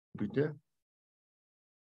computer.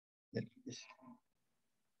 Let me just...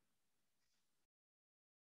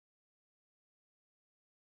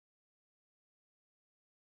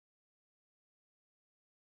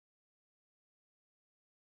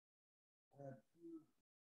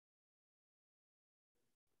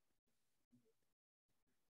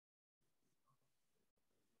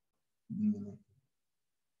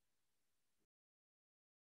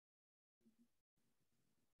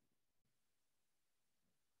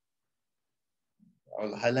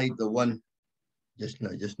 I'll highlight the one just now.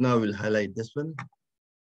 Just now we'll highlight this one.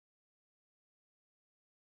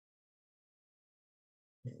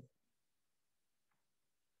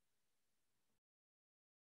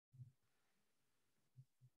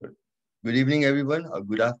 Good evening, everyone, or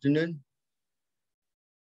good afternoon.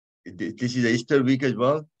 This is the Easter week as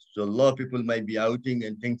well, so a lot of people might be outing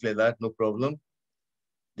and things like that, no problem.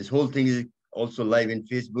 This whole thing is also live in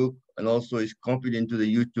Facebook and also is copied into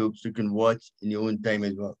the YouTube so you can watch in your own time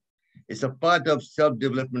as well. It's a part of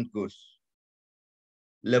self-development course,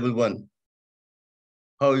 level 1.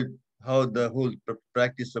 How the whole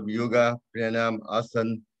practice of yoga, pranayam,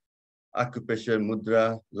 asana, acupressure,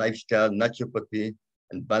 mudra, lifestyle, naturopathy,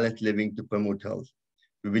 and balanced living to promote health.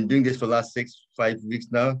 We've been doing this for the last 5 weeks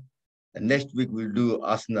now. And next week we'll do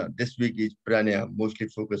asana. This week is pranayam, mostly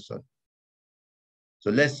focused on. So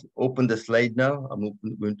let's open the slide now. I'm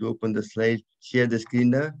going to open the slide, share the screen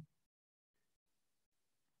now.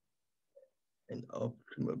 And open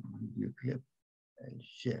my video clip and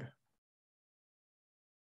share.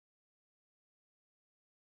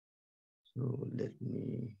 So let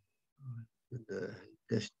me go to the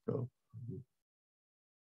desktop.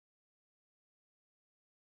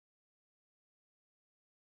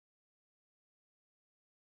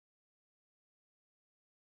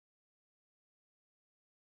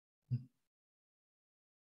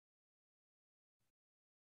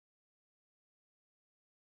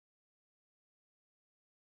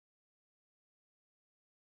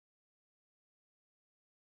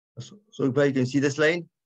 So if you can see the slide?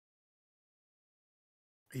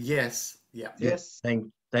 Yes. Yeah. Yes.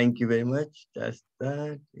 Thank you very much. That's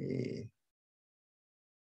that.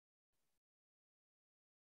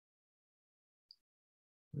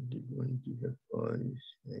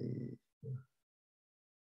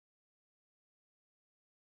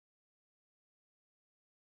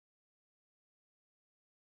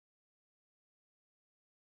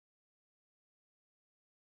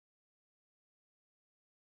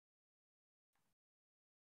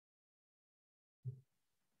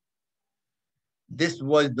 This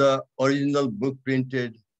was the original book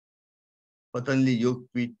printed, Patanjali Yoga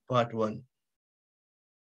Peeth Part 1.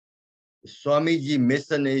 Swamiji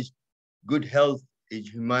mission is good health is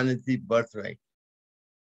humanity birthright.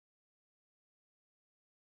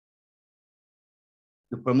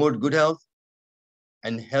 To promote good health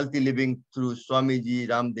and healthy living through Swamiji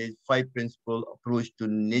Ramdev's 5 principle approach to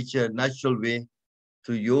nature, natural way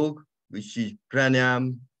through yoga, which is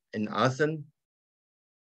pranayam and asana,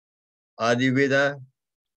 Ayurveda,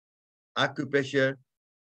 acupressure,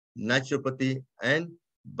 naturopathy, and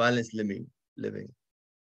balanced living.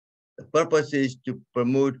 The purpose is to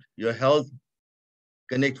promote your health,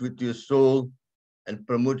 connect with your soul, and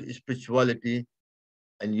promote spirituality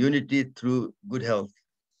and unity through good health.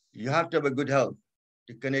 You have to have a good health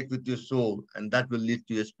to connect with your soul, and that will lead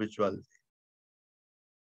to your spirituality.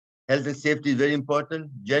 Health and safety is very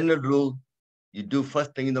important. General rule, you do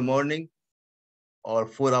first thing in the morning or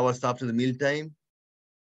 4 hours after the mealtime.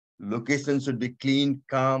 Location should be clean,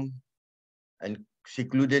 calm, and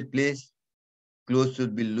secluded place. Clothes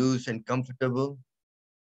should be loose and comfortable.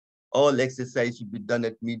 All exercise should be done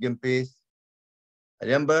at medium pace.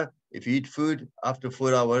 Remember, if you eat food after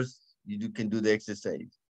 4 hours, you can do the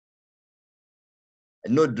exercise.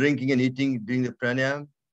 And no drinking and eating during the pranayam.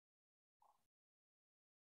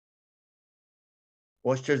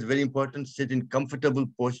 Posture is very important. Sit in comfortable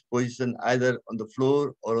position, either on the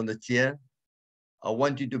floor or on the chair. I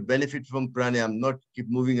want you to benefit from pranayam, not keep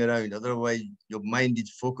moving around. Otherwise, your mind is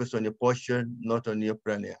focused on your posture, not on your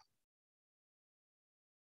pranayam.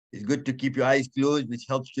 It's good to keep your eyes closed, which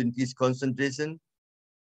helps to increase concentration.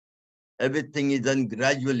 Everything is done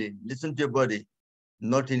gradually. Listen to your body,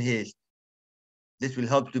 not in haste. This will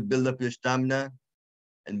help to build up your stamina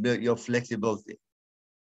and build your flexibility.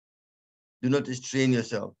 Do not strain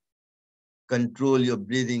yourself. Control your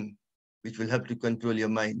breathing, which will help to control your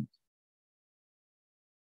mind.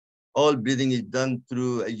 All breathing is done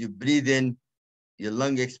through, as you breathe in, your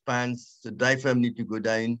lung expands, so diaphragm need to go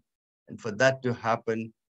down. And for that to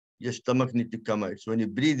happen, your stomach need to come out. So when you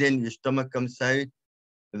breathe in, your stomach comes out.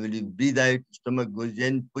 And when you breathe out, stomach goes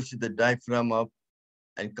in, pushes the diaphragm up,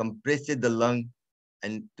 and compresses the lung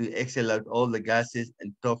and to exhale out all the gases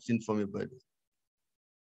and toxins from your body.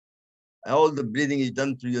 All the breathing is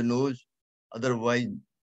done through your nose, otherwise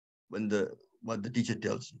what the teacher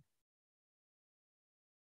tells you.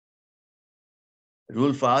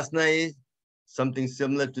 Rule for asana is something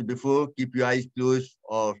similar to before. Keep your eyes closed,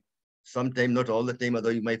 or sometime, not all the time,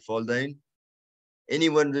 otherwise you might fall down.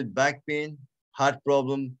 Anyone with back pain, heart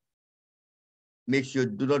problem, make sure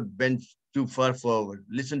do not bend too far forward.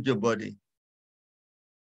 Listen to your body.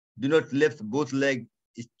 Do not lift both legs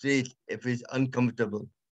straight if it's uncomfortable.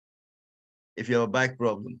 If you have a back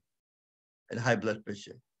problem and high blood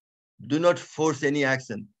pressure, do not force any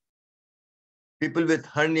action. People with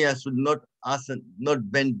hernia should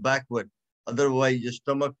not bend backward. Otherwise, your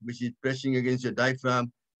stomach, which is pressing against your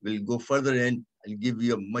diaphragm, will go further in and give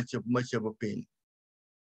you much of a pain.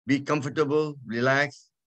 Be comfortable, relax.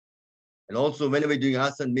 And also, whenever you're doing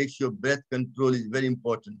asana, make sure breath control is very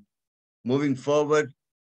important. Moving forward,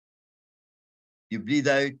 you breathe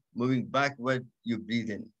out. Moving backward, you breathe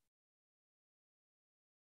in.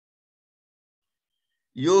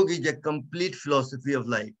 Yoga is a complete philosophy of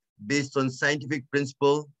life based on scientific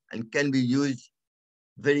principle and can be used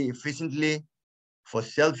very efficiently for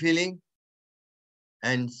self-healing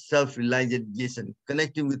and self-realization,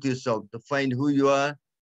 connecting with yourself to find who you are,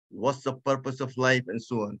 what's the purpose of life, and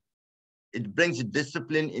so on. It brings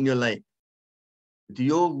discipline in your life. With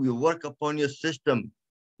yoga, you work upon your system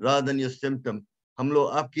rather than your symptom. हम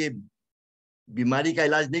लोग आपके बीमारी का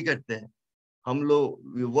इलाज नहीं करते हैं. हम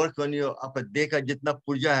लोग we work on your आपका देह का जितना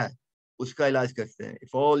पुर्जा है उसका इलाज करते हैं.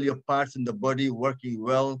 If all your parts in the body working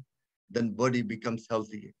well, then body becomes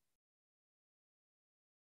healthy.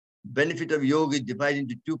 Benefit of yoga is divided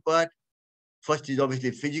into two parts. First is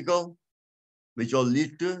obviously physical, which all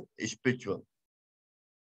lead to spiritual.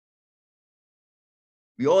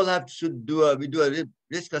 We all should do a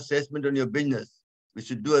risk assessment on your business. We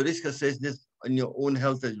should do a risk assessment on your own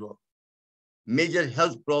health as well. Major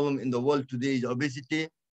health problem in the world today is obesity,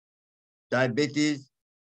 diabetes,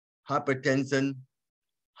 hypertension,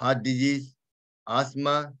 heart disease,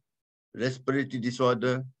 asthma, respiratory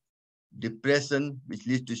disorder, depression, which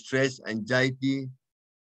leads to stress, anxiety,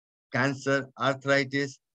 cancer,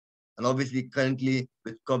 arthritis, and obviously currently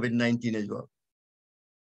with COVID-19 as well.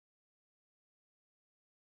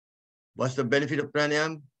 What's the benefit of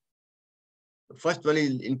pranayam? The first one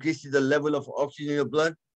is increases the level of oxygen in your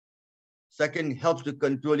blood. Second, helps to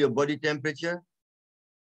control your body temperature.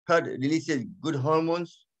 Third, releases good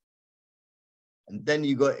hormones. And then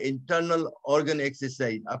you got internal organ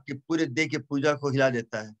exercise. आपके पूरे देह के पूजा को हिला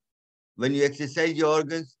देता है. When you exercise your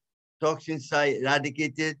organs, toxins are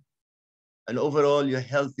eradicated, and overall your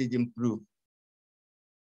health is improved.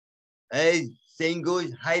 As saying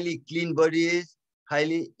goes, highly clean body is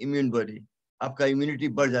highly immune body. आपका immunity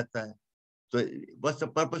बढ़ जाता है. So what's the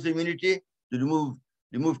purpose of immunity? To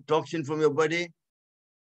remove toxin from your body,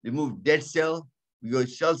 remove dead cell. Your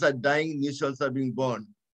cells are dying, new cells are being born,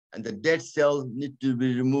 and the dead cell need to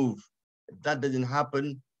be removed. If that doesn't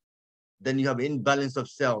happen, then you have imbalance of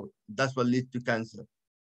cell. That's what leads to cancer.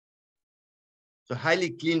 So highly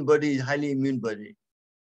clean body is highly immune body.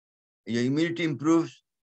 Your immunity improves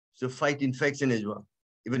to fight infection as well,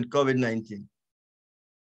 even COVID-19.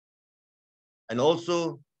 And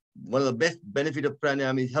also, one of the best benefits of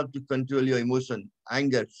pranayam is help to control your emotion,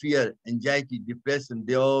 anger, fear, anxiety, depression,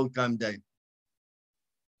 they all calm down.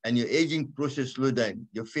 And your aging process slow down.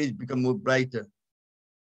 Your face become more brighter.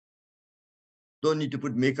 Don't need to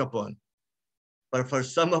put makeup on. But for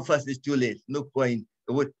some of us, it's too late. No point.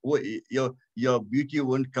 Your beauty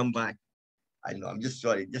won't come back. I know, I'm just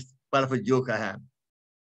sorry. Just part of a joke I have.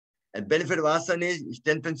 And benefit of asana is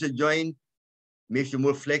strengthens your joint, makes you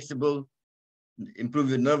more flexible, improve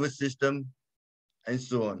your nervous system, and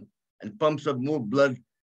so on. And pumps up more blood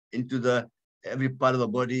into every part of the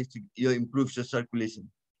body to improves your circulation.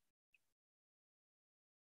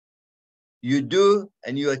 You do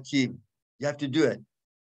and you achieve. You have to do it.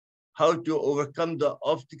 How to overcome the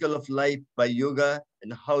obstacle of life by yoga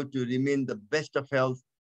and how to remain the best of health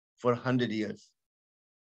for 100 years.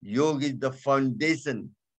 Yoga is the foundation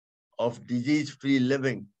of disease-free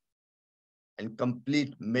living and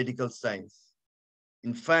complete medical science.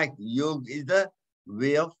 In fact, yoga is the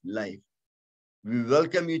way of life. We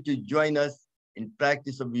welcome you to join us in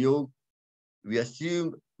practice of yoga. We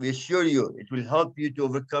assure you it will help you to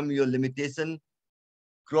overcome your limitation,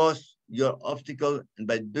 cross your obstacle, and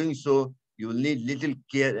by doing so, you will need little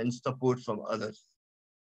care and support from others.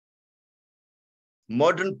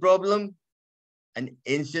 Modern problem and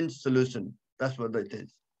ancient solution. That's what it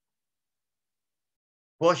is.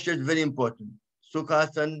 Posture is very important.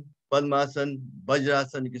 Sukhasana, Padmasana,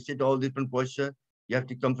 Vajrasana, you can sit all different posture. You have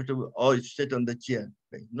to be comfortable, or you sit on the chair,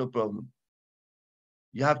 right? No problem.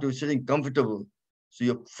 You have to be sitting comfortable. So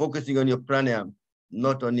you're focusing on your pranayam,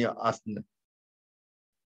 not on your asana.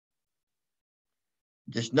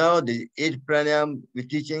 Just now, the 8th pranayam we're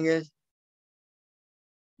teaching is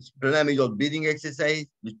pranayam is all breathing exercise,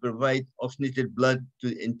 which provides oxygenated blood to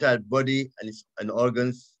the entire body and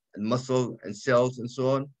organs and muscle and cells and so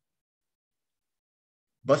on.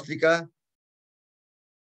 Bhastrika,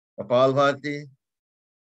 Kapalbhati,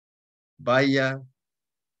 Bahya,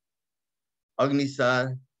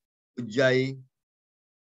 Agnisar, Ujjayi,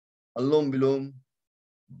 Alom Bilom,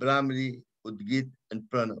 Brahmari, Udgit, and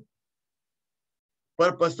Pranav.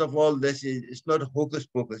 Purpose of all this is it's not hocus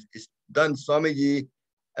pocus. It's done, Swamiji,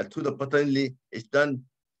 through the Patanjali, it's done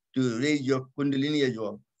to raise your Kundalini as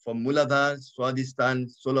well. From Muladhara, Swadhisthana,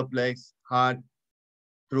 solar plex, heart,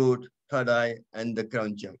 throat, third eye, and the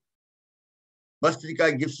crown chakra.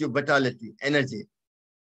 Bhastrika gives you vitality, energy,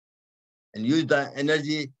 and use the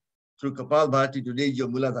energy through Kapalbhati to raise your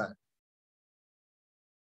Muladhara.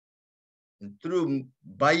 And through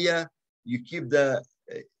Bahya, you keep the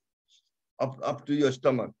up to your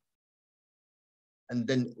stomach. And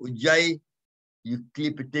then Ujjayi, you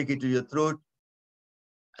take it to your throat.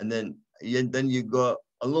 And then you go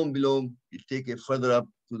along below, you take it further up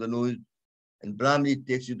to the nose. And Brahmi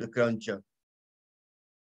takes you to the crown chakra.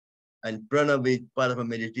 And Pranav is part of a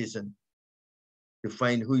meditation to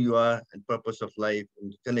find who you are and purpose of life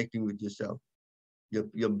and connecting with yourself.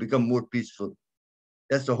 You become more peaceful.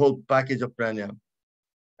 That's the whole package of pranayam.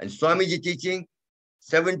 And Swamiji teaching,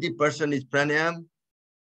 70% is pranayam,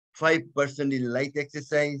 5% is light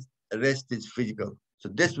exercise, the rest is physical. So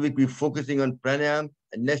this week we're focusing on pranayam,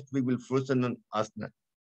 and next week we'll focus on asana.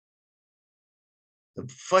 The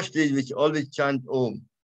first is which always chant Om.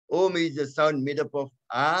 Om is a sound made up of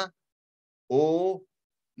A, O,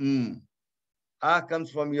 M. A comes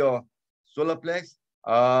from your solar plex.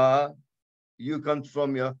 U comes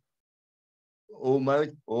from your O mouth,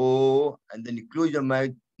 O, and then you close your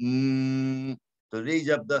mouth. So raise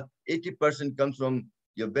up the 80% comes from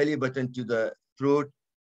your belly button to the throat,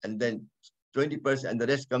 and then 20%, and the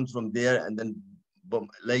rest comes from there, and then boom,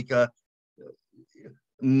 like a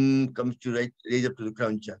comes to raise up to the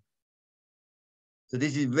crown chakra. So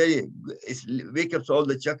this is it wakes up all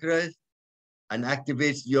the chakras and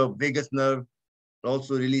activates your vagus nerve,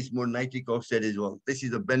 also release more nitric oxide as well. This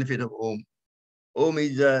is the benefit of Om. Om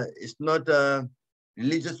is it's not a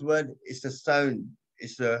religious word, it's a sound,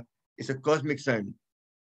 it's a cosmic sound.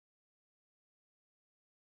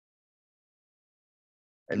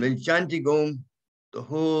 And when chanting Om, the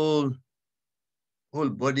whole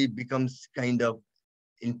body becomes kind of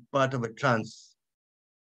in part of a trance.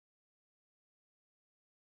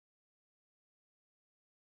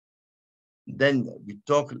 Then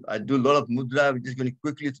I do a lot of mudra. We're just going to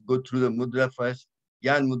quickly go through the mudra first.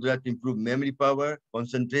 Gyan mudra to improve memory power,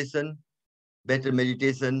 concentration, better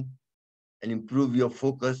meditation, and improve your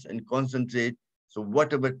focus and concentrate. So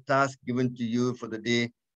whatever task given to you for the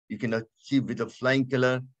day, you can achieve with a flying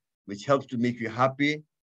color, which helps to make you happy,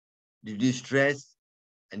 reduce stress,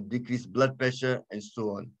 and decrease blood pressure, and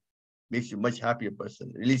so on. Makes you a much happier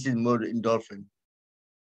person, releases more endorphin.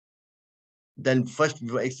 Then first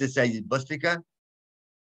we exercise is Bhastrika.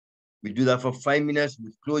 We do that for 5 minutes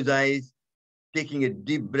with closed eyes, taking a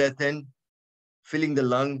deep breath in, filling the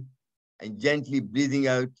lung, and gently breathing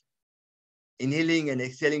out. Inhaling and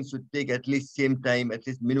exhaling should take at least same time, at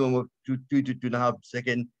least minimum of 2 to 2.5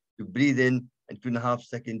 seconds to breathe in and 2.5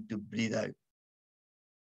 seconds to breathe out.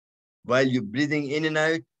 While you're breathing in and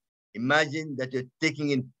out, imagine that you're taking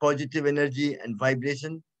in positive energy and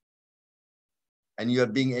vibration, and you are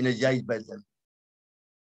being energized by them.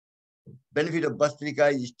 Benefit of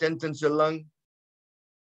Bhastrika is strengthens your lung,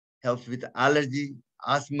 helps with allergy,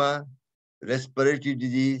 asthma, respiratory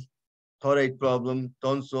disease, thyroid problem,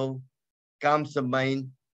 tonsil, calms the mind,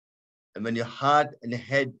 and when your heart and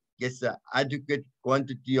head gets an adequate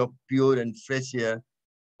quantity of pure and fresh air,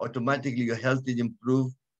 automatically your health is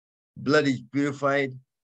improved, blood is purified,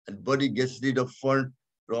 and body gets rid of foreign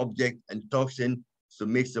object and toxin, so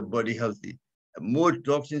makes the body healthy. And more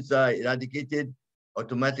toxins are eradicated,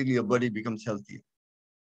 automatically your body becomes healthy.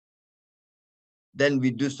 Then we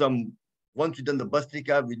do once we've done the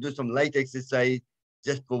Bhastrika, we do some light exercise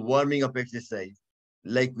just for warming up exercise.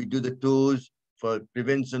 Like we do the toes for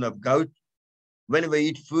prevention of gout. Whenever you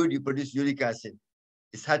eat food, you produce uric acid.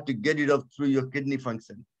 It's hard to get rid of through your kidney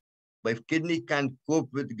function. But if kidney can't cope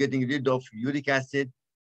with getting rid of uric acid,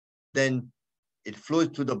 then it flows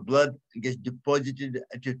through the blood and gets deposited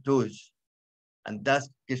at your toes. And thus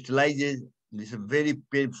crystallizes This is a very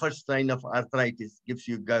first sign of arthritis, gives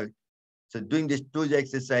you gout. So doing this 2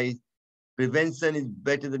 exercise, prevention is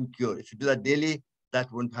better than cure. If you do that daily,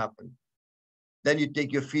 that won't happen. Then you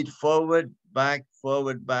take your feet forward, back,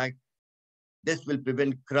 forward, back. This will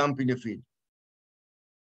prevent cramp in your feet.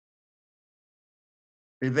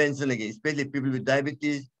 Prevention again, especially people with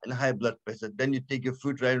diabetes and high blood pressure. Then you take your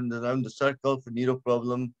foot right around the circle for neuro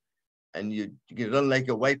problem, and you can run like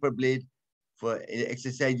a wiper blade for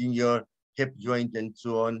exercising your hip joint and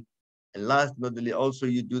so on. And last but not least, also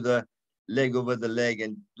you do the leg over the leg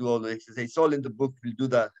and do all the exercise. It's all in the book. We'll do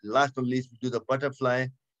that. Last but not least, we do the butterfly,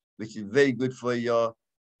 which is very good for your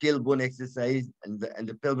tailbone exercise and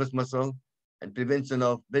the pelvis muscle, and prevention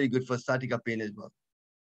of very good for sciatica pain as well.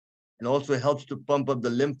 And also helps to pump up the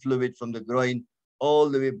lymph fluid from the groin all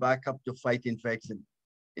the way back up to fight infection,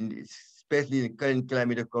 especially in the current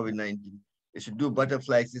climate of COVID-19. You should do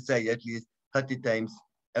butterfly exercise at least 30 times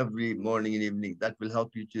every morning and evening. That will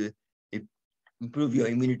help you to improve your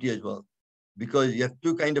immunity as well. Because you have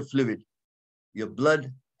two kinds of fluid, your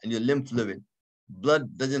blood and your lymph fluid. Blood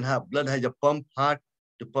has a pump, heart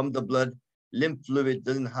to pump the blood. Lymph fluid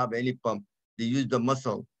doesn't have any pump. They use the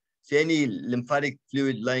muscle. So any lymphatic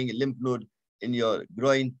fluid lying a lymph node in your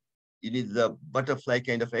groin, you need the butterfly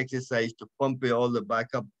kind of exercise to pump it all the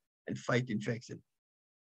back up and fight infection.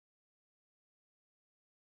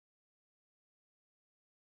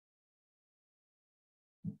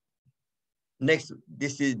 Next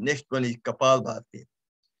one is Kapalbhati.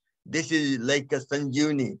 This is like a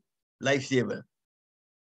Sanjeevani, lifesaver.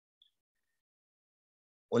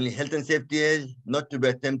 Only health and safety is not to be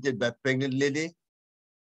attempted by pregnant lady.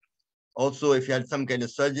 Also, if you had some kind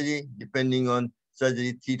of surgery, depending on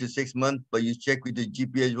surgery, 3 to 6 months, but you check with the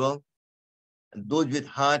GP as well. And those with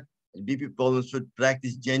heart and BP problems should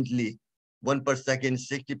practice gently, 1 per second,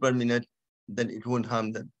 60 per minute, then it won't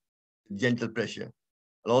harm them. Gentle pressure.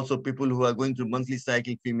 And also people who are going through monthly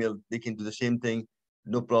cycle, female, they can do the same thing,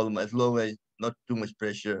 no problem, as low as not too much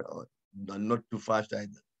pressure or not too fast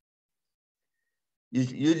either. You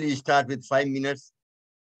usually start with 5 minutes,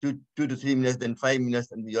 2 to 3 minutes, then 5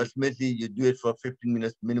 minutes, and ultimately you do it for 15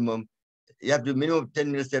 minutes minimum. You have to minimum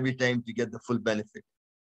 10 minutes every time to get the full benefit.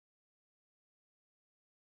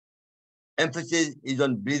 Emphasis is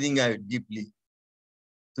on breathing out deeply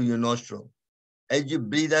through your nostril. As you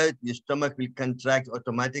breathe out, your stomach will contract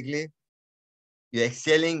automatically. Your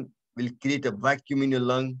exhaling will create a vacuum in your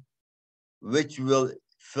lung, which will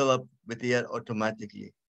fill up with air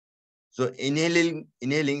automatically. So inhaling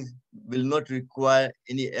will not require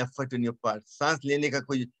any effort on your part. सांस लेना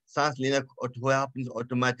happens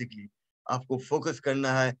automatically. आपको focus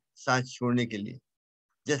करना है सांस छोड़ने के लिए.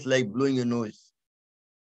 Just like blowing your nose.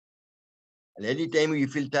 And anytime you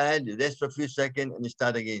feel tired, rest for a few seconds and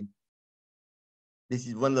start again. This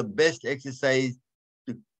is one of the best exercises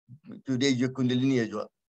to raise your kundalini as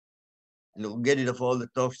well. And get rid of all the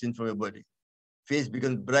toxins from your body. Face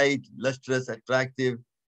becomes bright, lustrous, attractive.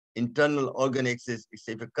 Internal organ access.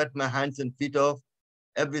 If I cut my hands and feet off,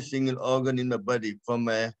 every single organ in my body, from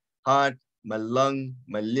my heart, my lung,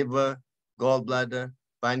 my liver, gallbladder,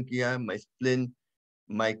 pancreas, my spleen,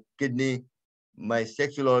 my kidney, my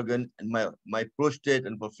sexual organ, and my prostate,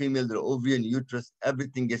 and for female, the ovary and uterus,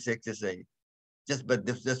 everything gets exercised. Just by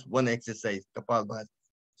this, just one exercise, Kapalbhati.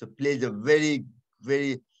 So plays a very,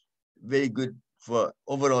 very, very good for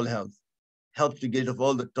overall health. Helps to get rid of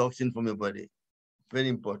all the toxin from your body. Very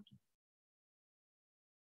important.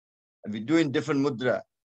 And we're doing different mudra,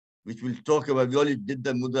 which we'll talk about. We already did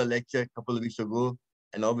the mudra lecture a couple of weeks ago.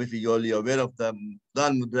 And obviously you're already aware of the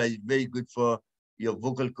Dhan mudra is very good for your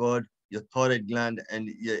vocal cord, your thyroid gland, and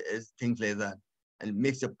things like that. And it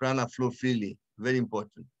makes your prana flow freely. Very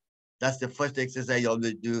important. That's the first exercise you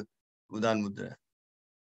always do, Udhan mudra.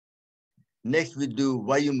 Next, we do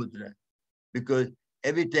Vayu mudra, because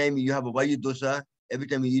every time you have a Vayu dosa, every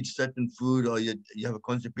time you eat certain food, or you have a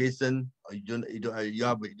constipation, or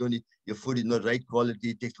your food is not right quality,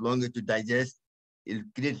 it takes longer to digest, it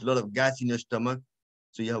creates a lot of gas in your stomach.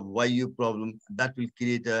 So you have Vayu problem. That will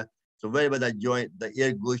create so wherever that joint, the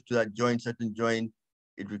air goes to that joint, certain joint,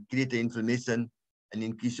 it will create an inflammation and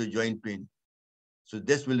increase your joint pain. So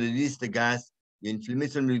this will release the gas, the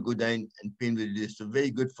inflammation will go down, and pain will reduce. So very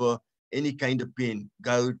good for any kind of pain,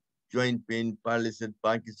 gout, joint pain, paralysis,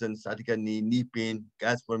 Parkinson's, sciatica knee pain,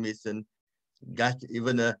 gas formation, gas,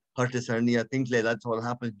 even a hiatus hernia, things like that all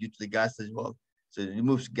happens due to the gas as well. So it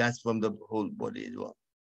removes gas from the whole body as well.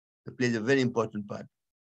 It plays a very important part.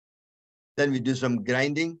 Then we do some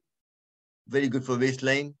grinding, very good for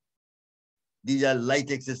waistline. These are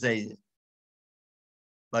light exercises.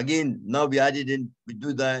 But again, now we added in, we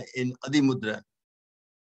do that in Adi Mudra.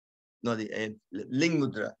 no, the Ling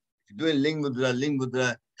Mudra. If you're doing Ling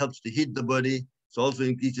Mudra helps to heat the body. It also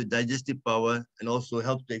increases your digestive power and also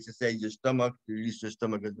helps to exercise your stomach, to release your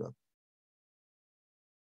stomach as well.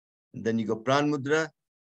 And then you go Pran Mudra.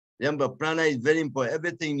 Remember, prana is very important.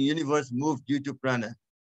 Everything in the universe moves due to prana.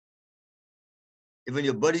 Even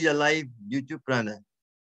your body is alive due to prana.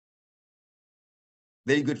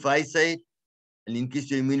 Very good for eyesight and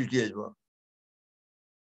increase your immunity as well.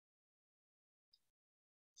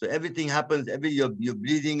 So everything happens, you're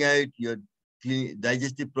breathing out, your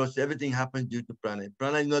digestive process, everything happens due to prana. If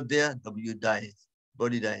prana is not there, you dies,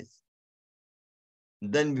 body dies.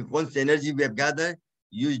 And then once the energy we have gathered,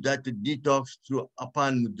 use that to detox through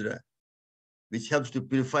Apan Mudra, which helps to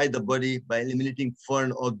purify the body by eliminating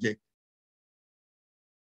foreign objects.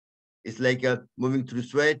 It's like moving through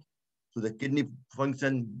sweat, through the kidney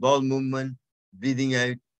function, bowel movement, breathing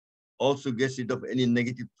out, also gets rid of any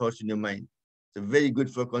negative thoughts in your mind. So very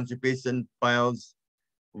good for constipation, piles,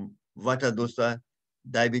 vata dosa,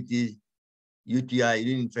 diabetes, UTI,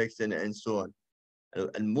 urine infection, and so on.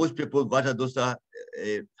 And most people, vata dosa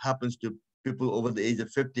happens to people over the age of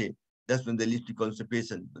 50. That's when they lead to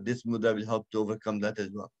constipation. But this mudra will help to overcome that as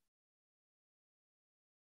well.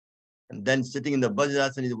 And then sitting in the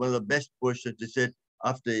Vajrasana is one of the best postures to sit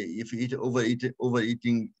after if you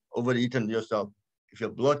overeaten yourself. If you're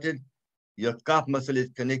bloated, your calf muscle is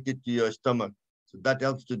connected to your stomach. So that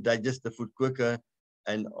helps to digest the food quicker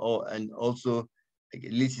and also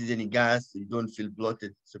releases any gas, so you don't feel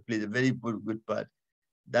bloated. So plays a very good part.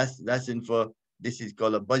 That's in for, this is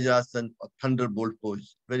called a Vajrasana or thunderbolt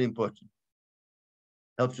pose. Very important.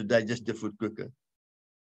 Helps to digest the food quicker.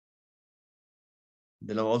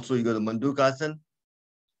 Then also you go to Mandukasana.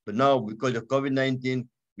 But now because of COVID-19,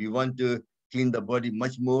 we want to clean the body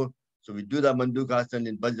much more. So we do the Mandukasana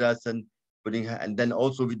in Vajrasana, and then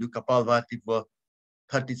also we do Kapalbhati for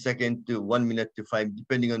 30 seconds to 1 minute to 5,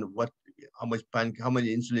 depending on how much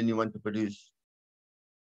insulin you want to produce.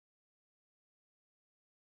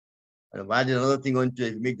 And I've added another thing on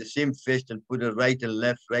to make the same fist and put a right and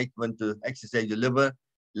left, right one to exercise your liver,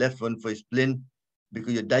 left one for spleen,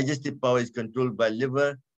 because your digestive power is controlled by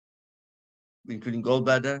liver, including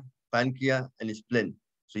gallbladder, pancreas, and spleen.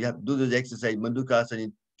 So you have to do those exercise, Mandukasana,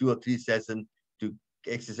 in 2 or 3 sessions to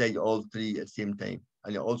exercise all 3 at the same time.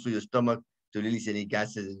 And also your stomach to release any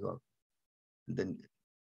gases as well. And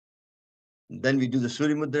then we do the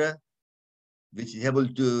Surya Mudra, which is able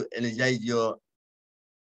to energize your,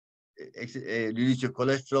 reduce your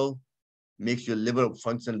cholesterol, makes your liver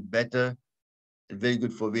function better, and very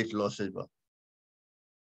good for weight loss as well.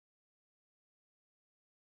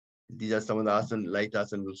 These are some of the asana, light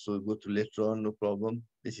asana. We'll so go through later on, no problem.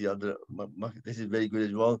 This is very good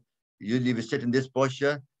as well. Usually we sit in this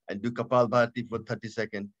posture and do Kapalbhati for 30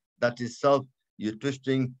 seconds. That itself, you're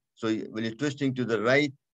twisting. So when you're twisting to the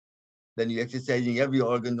right, then you're exercising every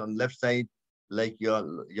organ on left side, like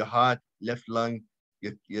your heart, left lung,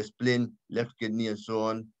 your spleen, left kidney, and so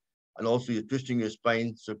on. And also you're twisting your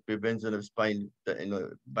spine, so prevention of spine,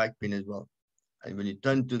 back pain as well. And when you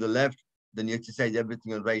turn to the left, then you exercise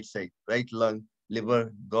everything on right side, right lung,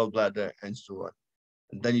 liver, gallbladder, and so on.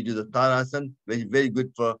 And then you do the Tarasana, which is very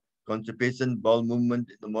good for constipation, bowel movement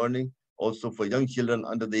in the morning, also for young children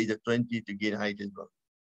under the age of 20 to gain height as well.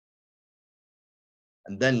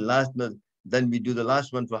 And then we do the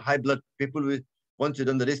last one for high blood. People with, once you've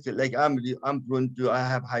done the risk, like I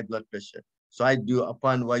have high blood pressure. So I do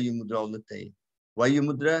Apan Vayu Mudra all the time. Vayu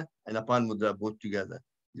Mudra and Apan Mudra both together.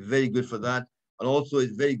 It's very good for that. And also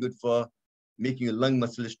it's very good for making your lung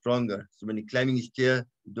muscle stronger. So when you're climbing a stair,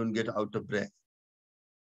 you don't get out of breath.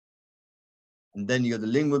 And then you have the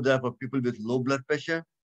Ling Mudra for people with low blood pressure.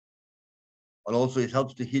 And also it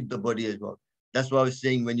helps to heat the body as well. That's why I was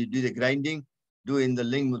saying when you do the grinding, do in the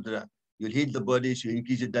Ling Mudra. You'll heat the body, so you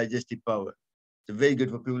increase your digestive power. It's very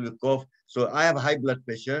good for people with cough. So I have high blood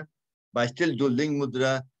pressure, but I still do Ling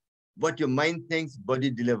Mudra. What your mind thinks,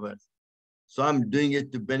 body delivers. So I'm doing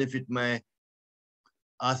it to benefit my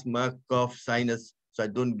asthma, cough, sinus, so I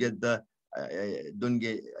don't get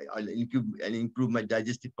I'll improve my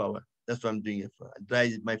digestive power. That's what I'm doing it for. I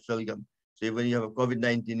dry my phlegm. So when you have a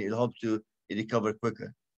COVID-19, it helps you recover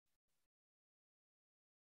quicker.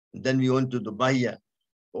 And then we on to the Bahya.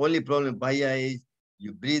 The only problem with Bahya is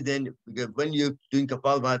you breathe in, because when you're doing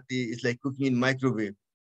Kapalbhati, it's like cooking in microwave.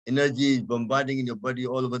 Energy is bombarding in your body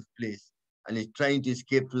all over the place, and it's trying to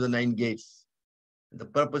escape through the 9 gates. The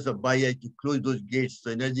purpose of Bahya is to close those gates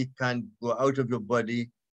so energy can't go out of your body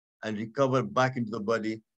and recover back into the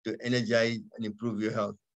body to energize and improve your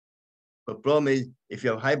health. The problem is, if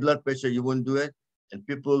you have high blood pressure, you won't do it. And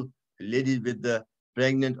ladies with the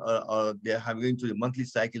pregnant or they're going through a monthly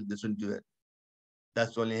cycle, they shouldn't do it.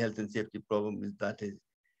 That's the only health and safety problem is that is.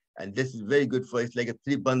 And this is very good for, it's like a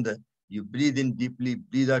three-bandha. You breathe in deeply,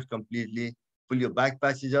 breathe out completely, pull your back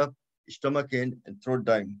passage up, stomach in, and throat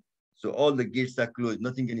down. So all the gates are closed,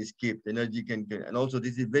 nothing can escape, the energy can, and also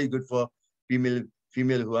this is very good for female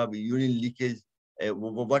female who have a urine leakage,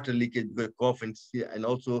 water leakage, cough and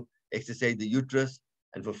also exercise the uterus,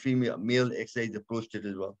 and for female, male exercise the prostate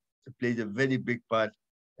as well. So it plays a very big part,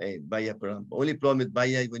 Baya Param. Only problem with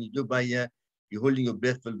Baya, when you do Baya, you're holding your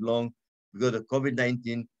breath for long because of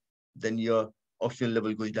COVID-19, then your oxygen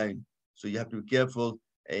level goes down. So you have to be careful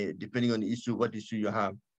depending on the issue, what issue you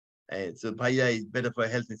have. So Baya is better for a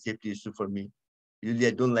health and safety issue for me. Usually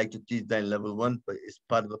I don't like to teach that in level 1, but it's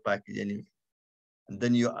part of the package anyway. And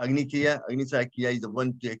then your Agni Kriya. Agni Kriya is the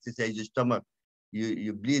one to exercise your stomach.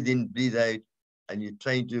 You breathe in, breathe out, and you're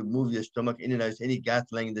trying to move your stomach in and out. Any gas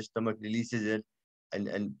lying in the stomach releases it.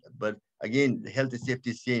 But again, the health and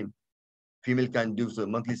safety is same. Female can't do so,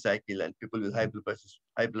 monthly cycle, and people with high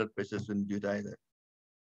blood pressure shouldn't do it either.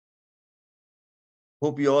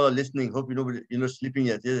 Hope you all are listening. Hope you're not sleeping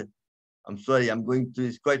yet. Is it? I'm sorry, I'm going to,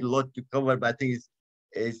 it's quite a lot to cover, but I think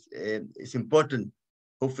it's important.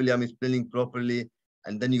 Hopefully I'm explaining properly.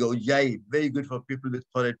 And then you go Ujjayi, very good for people with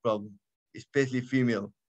thyroid problem, especially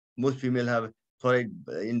female. Most female have thyroid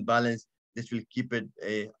imbalance. This will keep it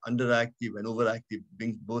underactive and overactive,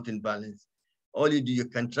 brings both in balance. All you do, you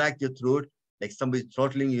contract your throat like somebody's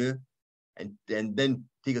throttling you, and then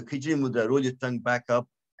take a khichdi mudra, roll your tongue back up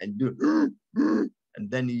and do and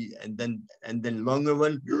then longer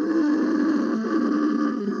one,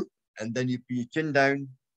 and then you put your chin down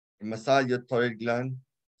and massage your thyroid gland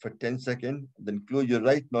for 10 seconds, then close your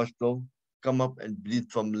right nostril, come up and breathe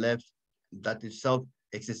from left. That itself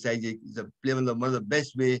exercising is one of the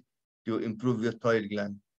best way to improve your thyroid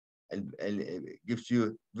gland, and it gives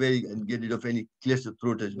you and get rid of any clears the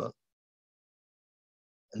throat as well.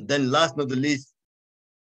 And then last but not the least,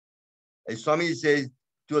 as Swami says,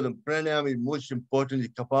 two of them, pranayam is most important, is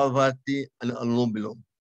Kapalbhati and Anulom Vilom.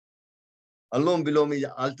 Anulom Vilom is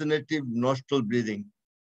alternative nostril breathing.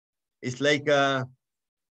 It's like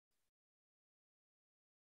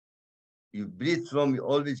you breathe from, you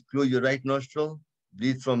always close your right nostril,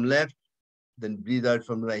 breathe from left, then breathe out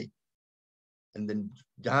from right. And then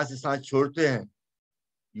jahan se saans chhodte hain,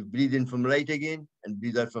 you breathe in from right again and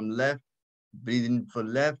breathe out from left, breathe in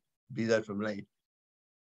from left, breathe out from right.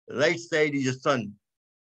 Right side is your sun,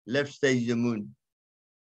 left side is your moon.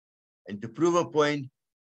 And to prove a point,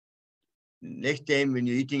 next time when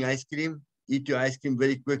you're eating ice cream, eat your ice cream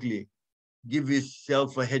very quickly. Give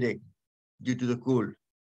yourself a headache due to the cold.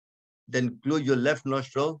 Then close your left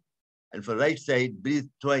nostril, and for right side, breathe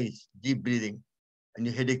twice, deep breathing, and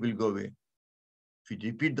your headache will go away. If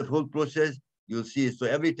you repeat the whole process, you'll see it. So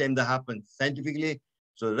every time that happens scientifically,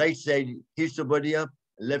 so right side heats the body up,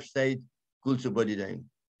 left side cools the body down.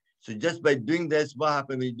 So just by doing this, what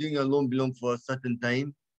happens when you're doing Anulom Vilom for a certain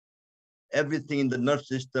time, everything in the nerve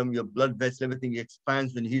system, your blood vessel, everything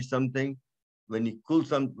expands when you heat something. When you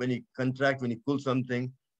contract, when you cool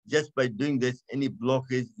something, just by doing this, any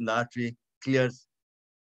blockage in the artery clears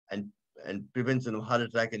and prevention of heart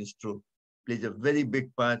attack and stroke. Plays a very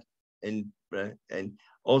big part in, and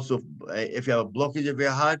also if you have a blockage of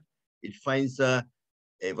your heart, it finds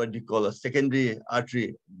what do you call a secondary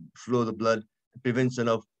artery flow of the blood, prevention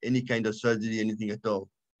of any kind of surgery, anything at all.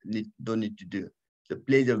 Don't need to do. So it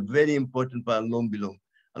plays a very important part, Anulom Vilom.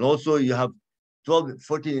 And also you have 12,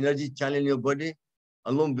 14 energy channel in your body.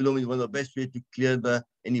 Anulom Vilom is one of the best ways to clear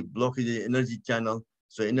any blockage in the energy channel,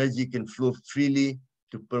 so energy can flow freely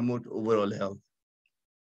to promote overall health.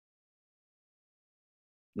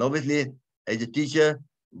 And obviously, as a teacher,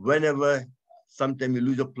 whenever sometime you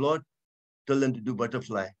lose a plot, tell them to do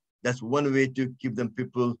butterfly. That's one way to keep them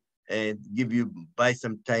people and buy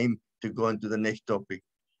some time to go on to the next topic.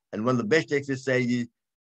 And one of the best exercises,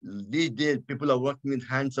 these days, people are working with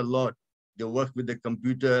hands a lot. They work with the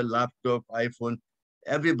computer, laptop, iPhone.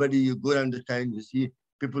 Everybody, you go around the town, you see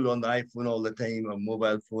people on the iPhone all the time, or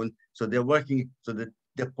mobile phone. So they're working, so that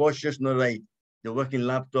their posture's not right. They're working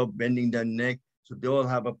laptop, bending their neck. So they all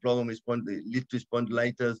have a problem with lead to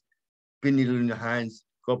spondylitis, pin needle in your hands,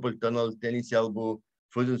 carpal tunnel, tennis elbow,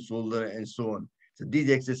 frozen shoulder, and so on. So these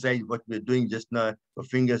exercises, what we're doing just now for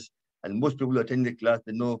fingers, and most people who attend the class,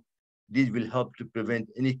 they know these will help to prevent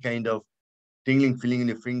any kind of tingling feeling in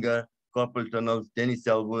your finger, carpal tunnels, tennis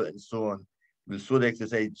elbow, and so on. We'll show the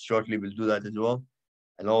exercise shortly. We'll do that as well.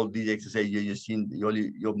 And all these exercises you've seen,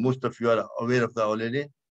 most of you are aware of that already.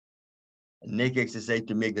 Neck exercise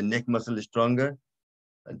to make the neck muscle stronger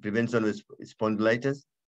and prevention of spondylitis.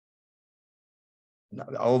 Now,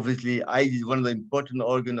 obviously, eye is one of the important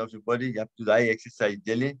organs of your body. You have to do eye exercise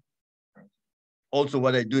daily. Also,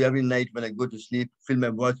 what I do every night when I go to sleep, fill my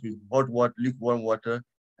mouth with hot water, lukewarm water,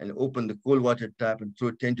 and open the cold water tap and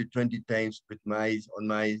throw 10 to 20 times with my eyes on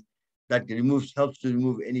my eyes. That helps to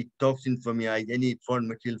remove any toxin from my eyes, any foreign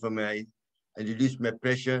material from my eyes, and reduce my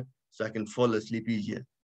pressure so I can fall asleep easier.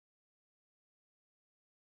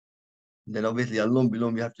 Then obviously, alone below,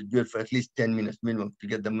 you have to do it for at least 10 minutes minimum to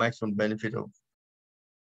get the maximum benefit of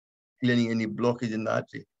clearing any blockage in the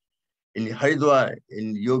artery. In Haridwar,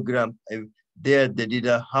 in Yogram, there they did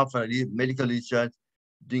a half an hour medical research,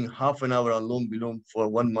 doing half an hour alone below for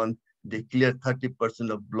 1 month. They cleared 30%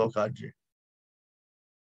 of blocked artery.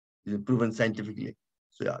 It's proven scientifically.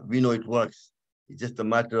 So yeah, we know it works. It's just a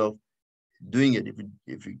matter of doing it.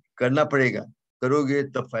 If you karna padega,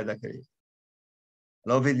 karoge tab fayda karega.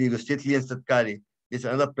 And obviously, the Sithli and Satkari, this is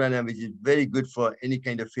another pranayam which is very good for any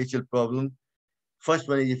kind of facial problem. First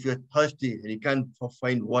one is if you're thirsty and you can't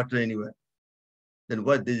find water anywhere, then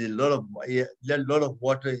what? There's a lot of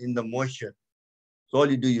water in the moisture. So all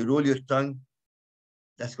you do, you roll your tongue,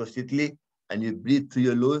 that's called Sithli, and you breathe through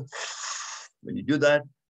your nose. When you do that,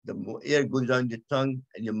 the air goes down your tongue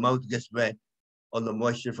and your mouth gets wet, all the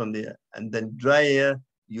moisture from the air. And then dry air,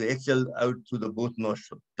 you exhale out through the both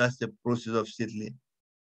nostrils. That's the process of Sithli.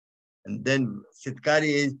 And then Sitkari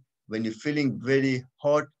is when you're feeling very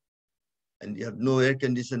hot and you have no air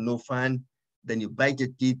conditioner, no fan, then you bite your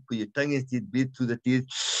teeth, put your tongue in teeth, breathe through the teeth.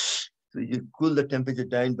 So you cool the temperature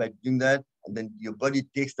down by doing that. And then your body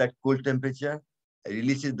takes that cold temperature and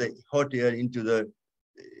releases the hot air into the,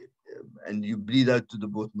 and you breathe out to the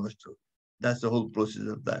both nostrils. That's the whole process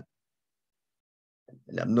of that.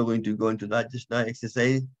 And I'm not going to go into that just now,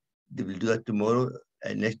 exercise. They will do that tomorrow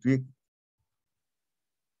and next week.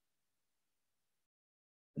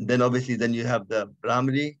 And then obviously, then you have the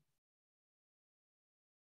Brahmari.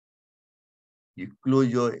 You close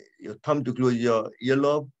your thumb to close your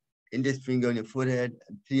earlobe, index finger on your forehead,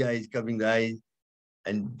 and 3 eyes covering the eyes,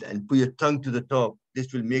 and put your tongue to the top.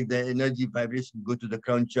 This will make the energy vibration go to the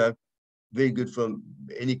crown chakra. Very good for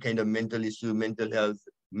any kind of mental issue, mental health,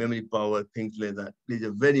 memory power, things like that. Plays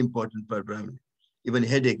a very important part, Brahmari. Even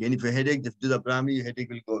headache. And if you headache, just do the Brahmari, your headache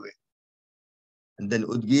will go away. And then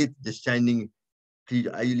Udgit, just chanting.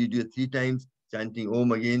 I usually do it 3 times, chanting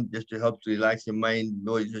Om again, just to help to relax your mind,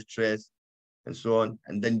 lower your stress, and so on.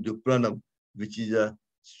 And then do Pranam, which is a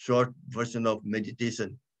short version of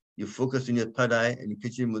meditation. You focus on your third eye and you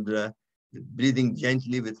Kichi Mudra, breathing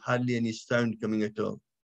gently with hardly any sound coming at all.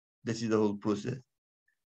 This is the whole process.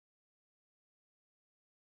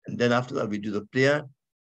 And then after that, we do the prayer,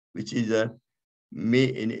 which is may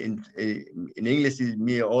in English is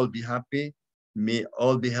may all be happy, may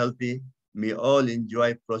all be healthy, may all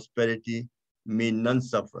enjoy prosperity, may none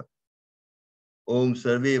suffer. Om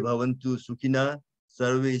Sarve Bhavantu Sukhina,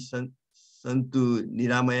 Sarve Santu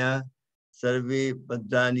Niramaya, Sarve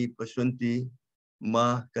Bhadrani Pashwanti,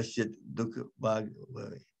 Ma Kashyat Dukh Bhag.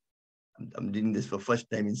 I'm doing this for first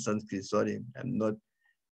time in Sanskrit. Sorry, I'm not.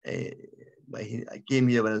 I came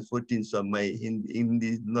here when I was 14, so my Hindi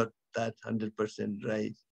is not that 100%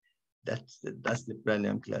 right. That's the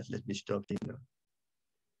pranayam class. Let me stop here now.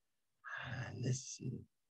 Let's see.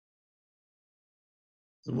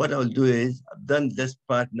 So what I'll do is, I've done this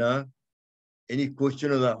part now. Any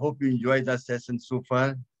question? I hope you enjoyed that session so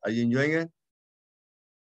far. Are you enjoying it?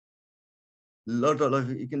 A lot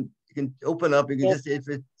of you can open up. You can just say if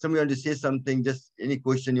somebody want to say something, just any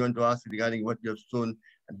question you want to ask regarding what you have shown.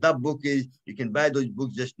 And that book is, you can buy those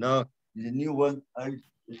books just now. There's a new one out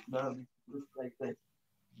just now. Looks like that.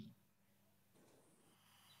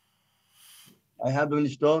 I have them in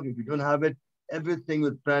stock. If you don't have it, everything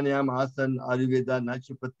with pranayam, asana, ayurveda,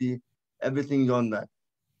 naturopathy, everything is on that.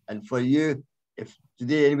 And for you, if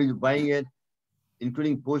today anybody's buying it,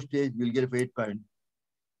 including postage, you'll get it for £8.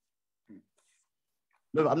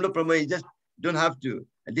 No, I'm not promoting. Just don't have to.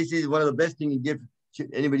 And this is one of the best things you give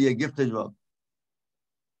anybody a gift as well.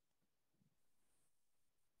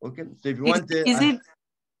 Okay, so if you want to,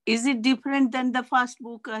 is it different than the first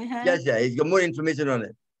book I had? Yes, yeah, it's got more information on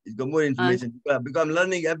it. It's got more information because I'm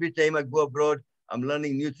learning every time I go abroad. I'm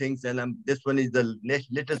learning new things, and this one is the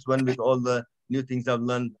latest one with all the new things I've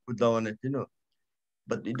learned put down on it.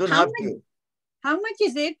 But you don't have to. How much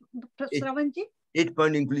is it, Shravanji?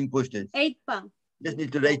 £8 including postage. £8. Just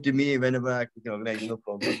need to write to me whenever I can organize, no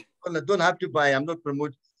problem. Don't have to buy. I'm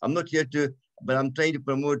not here to, but I'm trying to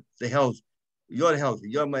promote the health. Your health.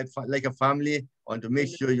 You're like a family. I want to make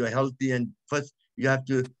sure you're healthy. And first, you have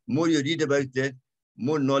to, more you read about it,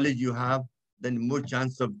 more knowledge you have, then more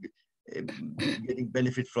chance of getting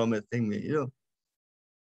benefit from a thing,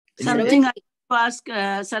 Something ask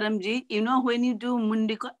Saramji, you know, when you do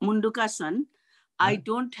Mundukasan, I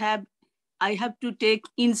don't have, I have to take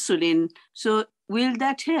insulin. So will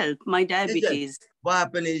that help my diabetes? Yes. What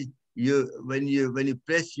happens is when you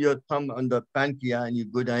press your thumb on the pancreas and you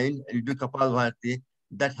go down and you do Kapalbhati,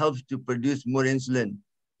 that helps to produce more insulin.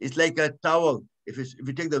 It's like a towel. If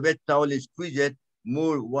you take the wet towel and squeeze it,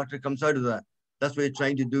 more water comes out of that. That's what you're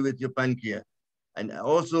trying to do with your pancreas. And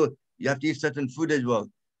also, you have to eat certain food as well.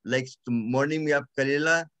 Like morning, we have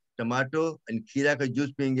karela, tomato, and kheera ka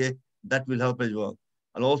juice piyenge. That will help as well.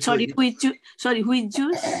 And also, which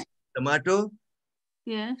juice? Tomato.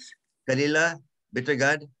 Yes. Karela, bitter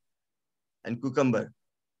gourd, and cucumber.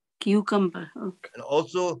 Cucumber, okay. And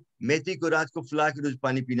also, methi ko raat ko fula ke roz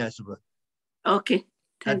pani pina hai subah. Okay.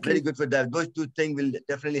 That's very good for that. Those two things will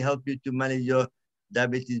definitely help you to manage your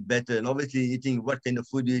diabetes better. And obviously, eating what kind of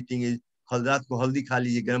food you're eating is raat ko haldi kha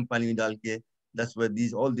lijiye garam pani mein dal ke. That's where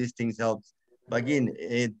all these things help. But again,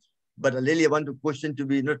 but Lily, I want to question to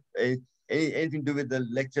be not anything to do with the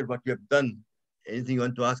lecture what you have done. Anything you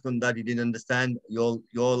want to ask on that you didn't understand? You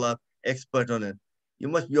all are expert on it. You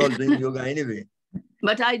must be all doing yoga anyway.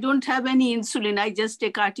 But I don't have any insulin. I just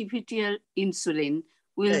take artificial insulin.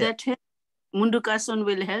 Will that help? Mundukasan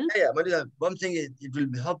will help? Yeah, but one thing is it will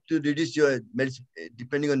help to reduce your medicine,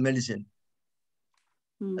 depending on medicine.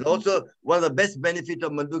 Mm-hmm. And also, one of the best benefits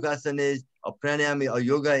of Mundukasan is, or Pranayam or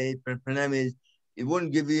yoga is, Pranayam is, it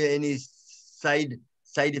won't give you any side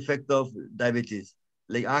effect of diabetes.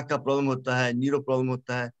 Like aankh ka problem hota hai, neuro problem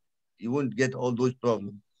hota hai, you won't get all those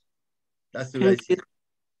problems. That's the way I see it.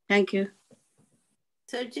 Thank you.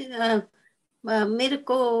 Sir मेरे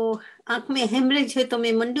को आंख में haemorrhage है तो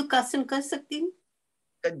मैं मंडूकासन कर सकती हूँ?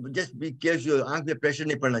 Just be careful, आंख में pressure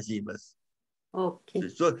नहीं पड़ना चाहिए बस. Okay.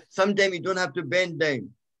 So sometimes you don't have to bend down.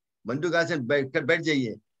 Mandukasan बैठ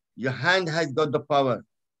जाइए. Your hand has got the power.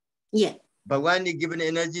 Yeah. Bhagwan is given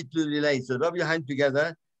energy to realize. So rub your hand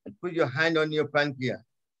together and put your hand on your pancreas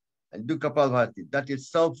and do Kapalbhati. That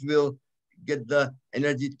itself will get the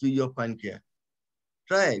energy to your pancreas.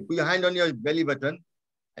 Try. Put your hand on your belly button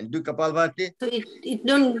and do Kapalbhati. So it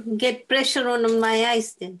don't get pressure on my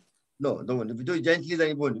eyes then? No, don't. If you do it gently, then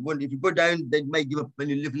it won't. If you go down, then it might give up. When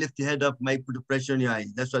you lift your head up, might put a pressure on your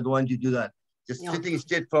eyes. That's why I don't want you to do that. Just sitting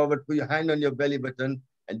straight forward, put your hand on your belly button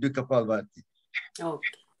and do Kapalbhati.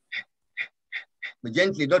 Okay. But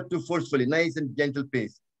gently, not too forcefully, nice and gentle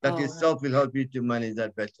pace. That itself will help you to manage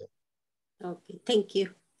that better. Okay, thank you.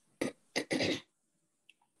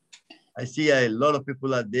 I see a lot of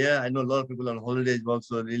people are there. I know a lot of people on holidays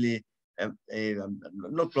also really,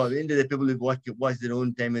 no problem. India, the people who watch their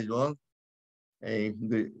own time as well.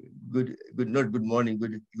 Not good morning,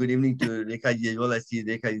 good evening to Rekha ji as well. I see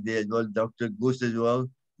Rekha is there as well, Dr. Ghosh as well.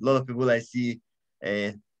 A lot of people I see,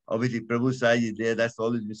 obviously Prabhu Sai is there. That's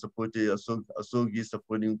always been supported. Ashok is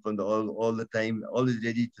supporting from all the time, always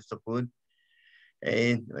ready to support.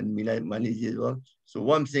 And Mani ji as well. So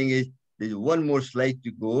what I'm saying is, there's one more slide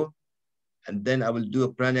to go, and then I will do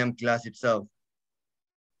a pranayam class itself.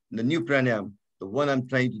 The new pranayam, the one I'm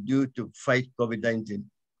trying to do to fight COVID-19.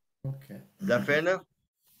 Okay. Is that fair enough?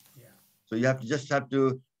 Yeah. So you just have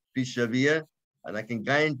to persevere, and I can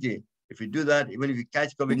guarantee if you do that, even if you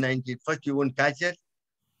catch COVID-19, first you won't catch it.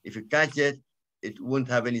 If you catch it, you won't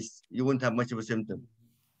have much of a symptom.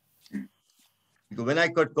 Because when I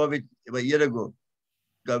caught COVID a year ago,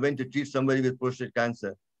 I went to treat somebody with prostate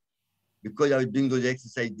cancer. Because I was doing those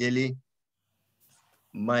exercises daily,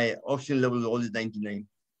 my oxygen level was always 99.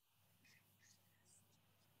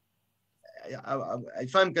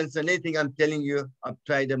 If I'm concerned, anything I'm telling you, I've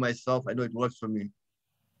tried it myself. I know it works for me.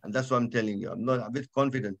 And that's what I'm telling you. I'm with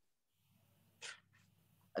confidence.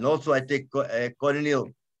 And also I take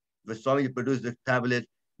Corneal, the Swami produced the tablet,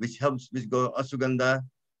 which go Asugandha,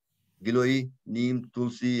 Giloi, Neem,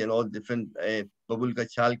 Tulsi, and all different Babul ka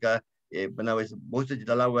chal ka bana hua hai. Bahut se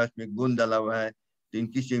dala hua hai, isme gun dala hua hai to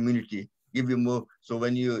increase your immunity, give you more. So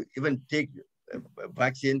when you even take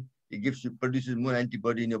vaccine, it produces more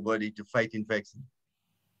antibody in your body to fight infection.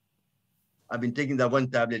 I've been taking that one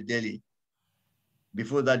tablet daily.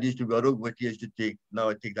 Before that, used to be Arog what I used to take. Now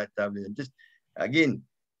I take that tablet. And just again,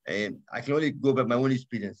 I can only go by my own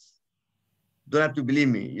experience. Don't have to believe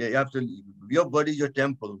me. You have to. Your body is your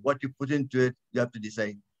temple. What you put into it, you have to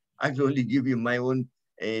decide. I can only give you my own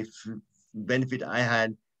benefit I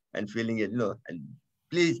had and feeling it. And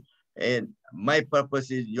please, my purpose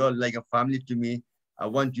is you're like a family to me. I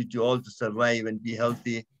want you to all to survive and be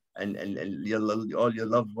healthy, and all your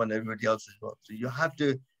loved one, everybody else as well. So you have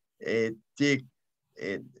to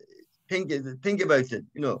think about it.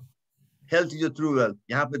 Health is your true wealth.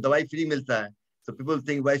 यहाँ पे दवाई free मिलता है. So people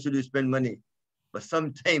think, why should you spend money? But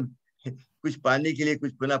sometimes कुछ पाने के लिए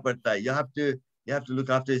कुछ खोना पड़ता है. You have to look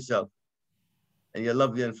after yourself and your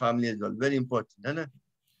loved and family as well. Very important, है ना?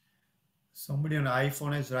 Somebody on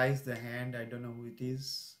iPhone has raised the hand. I don't know who it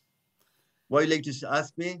is. What you like to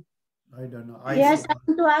ask me? I don't know. Yes, I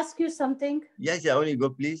want to ask you something. Yes, yeah, only go,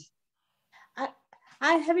 please.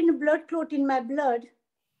 I having a blood clot in my blood.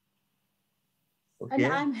 Okay.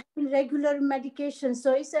 And I'm having regular medication.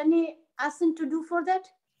 So is any asana to do for that?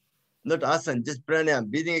 Not asana, just pranayam,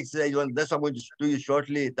 breathing exercise. That's what I'm going to do you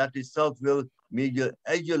shortly. That itself will make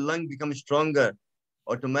as your lung becomes stronger,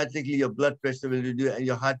 automatically your blood pressure will reduce and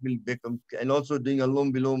your heart will become, and also doing a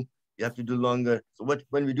Alom Bilom, you have to do longer. So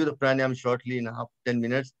when we do the pranayam shortly in 10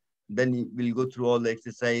 minutes, then we'll go through all the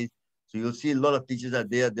exercise. So you'll see a lot of teachers are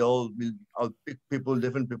there. I'll pick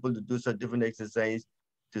different people to do some different exercise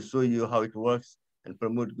to show you how it works and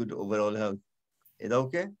promote good overall health. Is that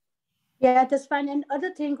okay? Yeah, that's fine. And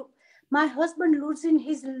other thing, my husband losing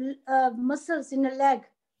his muscles in the leg.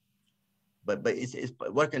 But it's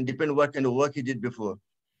what can depend what kind of work he did before.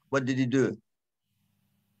 What did he do?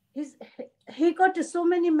 He got so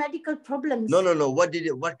many medical problems. No. What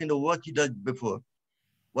kind of work he did before?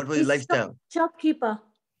 What was his lifestyle? Shopkeeper.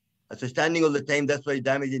 So standing all the time, that's why he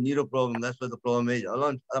damaged the neuro problem. That's what the problem is.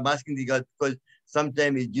 I'm asking the guys because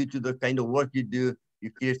sometimes it's due to the kind of work you do, you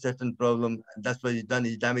create certain problem. And that's what he's done.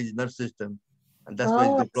 He's damaged his nerve system. And that's why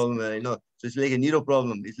the problem, So it's like a neuro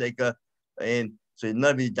problem. It's like and so his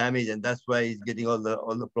nerve is damaged, and that's why he's getting all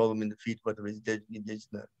the problem in the feet, whatever is in his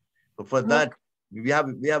nerve. So for that, we have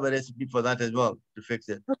a recipe for that as well to fix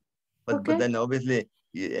it. But then obviously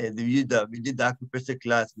we did the acupressure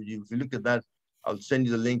class. If you look at that, I'll send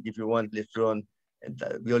you the link if you want later on. And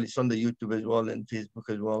it's on the YouTube as well and Facebook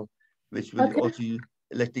as well, which will also use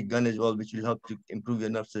electric gun as well, which will help to improve your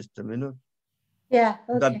nerve system. Yeah.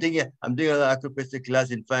 Okay. I'm doing an acupressure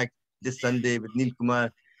class. In fact, this Sunday with Neil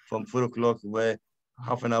Kumar from 4 o'clock, where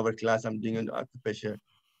half an hour class I'm doing on acupressure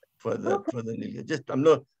for the Neil.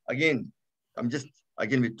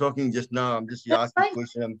 We're talking just now. I'm just asking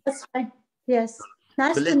questions. That's fine. Yes.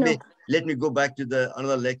 Nice so to know. Let me go back to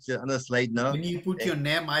another lecture, another slide now. Can you put your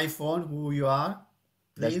name, iPhone, who you are?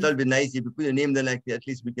 That'll be nice. If you put your name, then at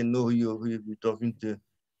least we can know who you're talking to.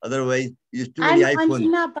 Otherwise, there's too many iPhones.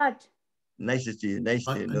 Anjana Bhatt. Nice to see you. Nice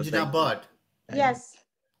to see you. Anjana Bhatt. Yes.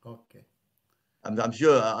 Okay. I'm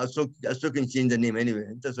sure Ashok can change the name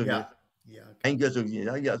anyway. That's okay. Yeah. Okay. Thank you, Ashok.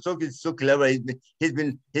 Ashok is so clever. He's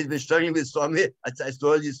been struggling with Swami. I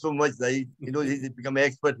told you so much that he's become an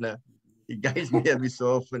expert now. He guides me every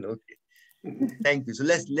so often. Okay. Thank you. So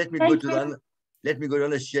let me go to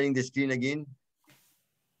the sharing the screen again.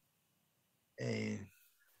 And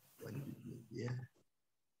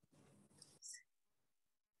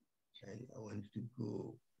I want to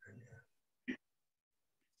go.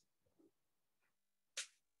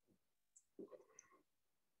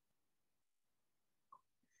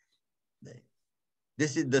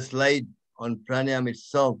 This is the slide on pranayam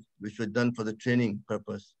itself, which was done for the training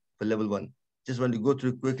purpose for level 1. Just want to go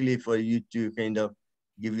through quickly for you to kind of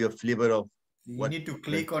give you a flavor of you need to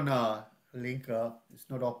click on a link. It's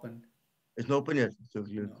not open. It's not open yet. So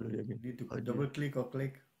you need to double click or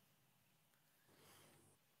click.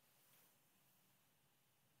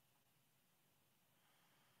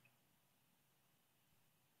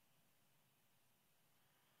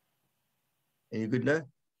 Are you good now?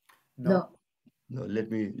 No. No, let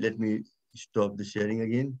me stop the sharing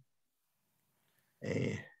again.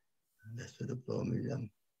 That's what the problem is.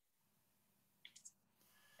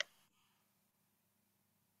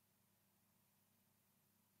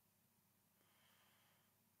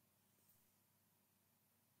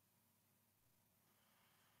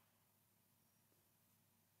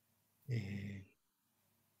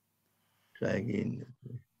 Try again.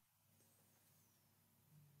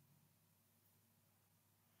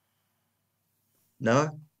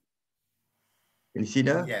 Now? Can you see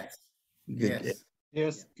now? Yes. Good.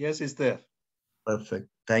 Yes, it's there. Perfect.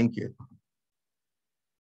 Thank you.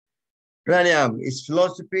 Pranayam is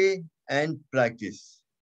philosophy and practice.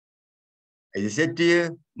 As I said to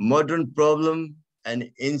you, modern problem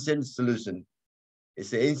and ancient solution.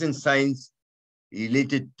 It's an ancient science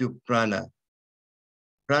related to prana.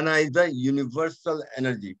 Prana is the universal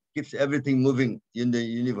energy, keeps everything moving in the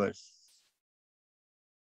universe.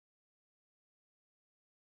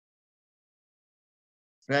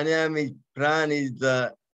 Pran is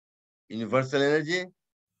the universal energy.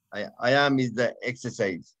 Ayam is the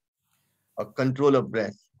exercise or control of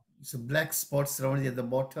breath. So black spots around at the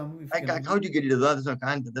bottom. How do you get rid of that?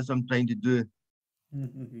 That's what I'm trying to do.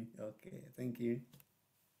 Okay, thank you.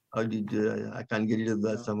 How do you do that? I can't get rid of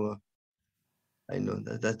that somehow. I know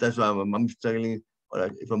that's why I'm struggling Or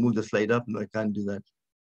if I move the slide up, no, I can't do that.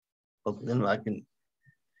 Okay, then I can.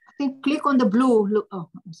 Click on the blue. Look, oh,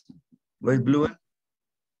 Where's blue one?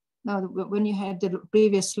 no, when you had the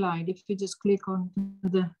previous slide, if you just click on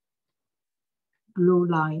the blue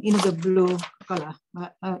line, the blue color.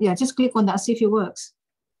 Yeah, just click on that, see if it works.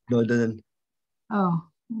 No, it doesn't. Oh.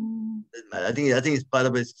 I think it's part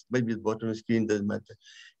of it. Maybe the bottom of the screen doesn't matter.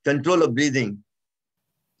 Control of breathing.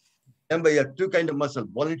 Remember, you have two kinds of muscle: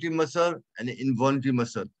 voluntary muscle and involuntary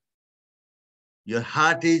muscle. Your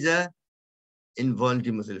heart is a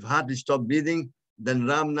involuntary muscle. If heart will stop breathing, then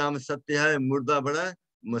Ram Nam Satya hai, Murda Bada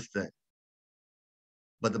Mast hai.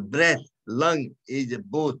 But the breath, lung is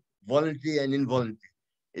both voluntary and involuntary.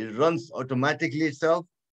 It runs automatically itself,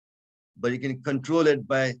 but you can control it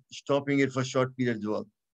by stopping it for short periods as well,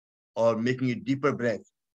 or making it deeper breath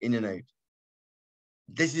in and out.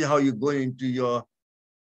 This is how you go into your,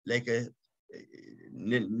 like a,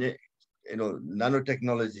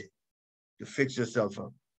 nanotechnology to fix yourself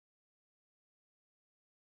up.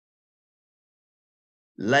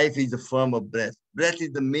 Life is a form of breath. Breath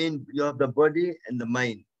is the main, you have the body and the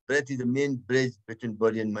mind. Breath is the main bridge between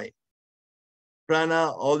body and mind.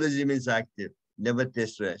 Prana always remains active, never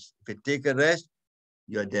takes rest. If you take a rest,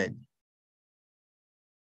 you're dead.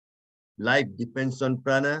 Life depends on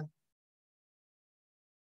prana,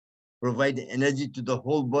 provide energy to the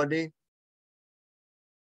whole body,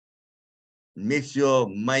 makes your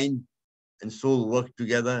mind and soul work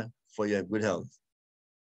together for your good health.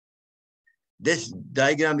 This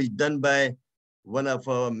diagram is done by one of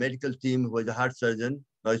our medical team who is a heart surgeon.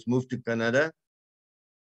 Now he's moved to Canada.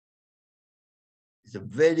 It's a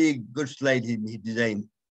very good slide he designed.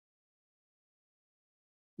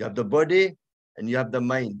 You have the body and you have the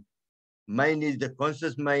mind. Mind is the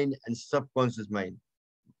conscious mind and subconscious mind.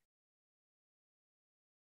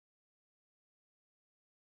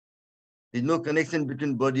 There's no connection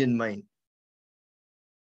between body and mind.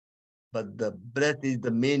 But the breath is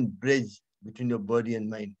the main bridge between your body and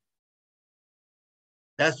mind.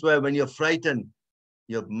 That's why when you're frightened,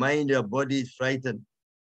 your mind, your body is frightened,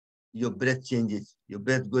 your breath changes. Your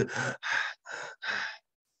breath goes.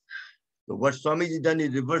 So what Swamiji done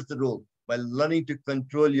is reverse the role. By learning to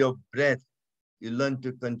control your breath, you learn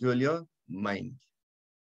to control your mind.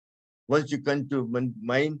 Once you control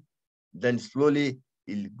mind, then slowly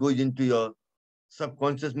it goes into your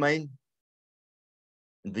subconscious mind,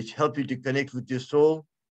 which helps you to connect with your soul,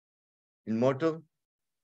 immortal,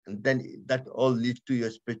 and then that all leads to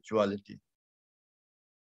your spirituality.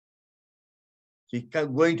 So you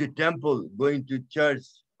can't going to temple, going to church,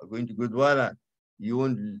 or going to Gurdwara, you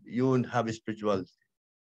won't have a spirituality.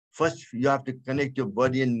 First, you have to connect your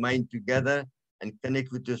body and mind together and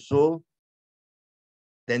connect with your soul.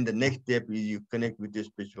 Then the next step is you connect with your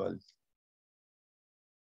spirituality.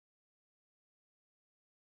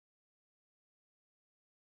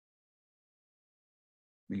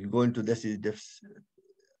 We'll go into this.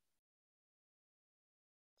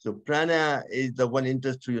 So prana is the one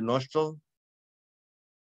enters through your nostril.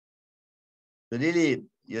 So really,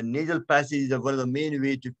 your nasal passage is one of the main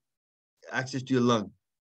way to access to your lung,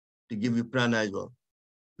 to give you prana as well.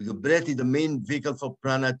 Because breath is the main vehicle for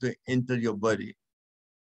prana to enter your body.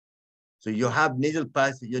 So you have nasal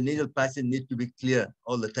passage, your nasal passage needs to be clear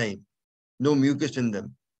all the time. No mucus in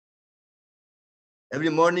them. Every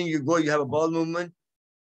morning you go, you have a bowel movement.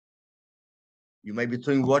 You might be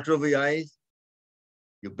throwing water over your eyes.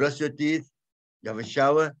 You brush your teeth. You have a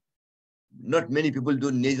shower. Not many people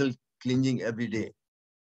do nasal cleansing every day.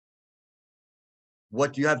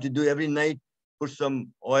 What you have to do every night, put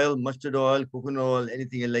some oil, mustard oil, coconut oil,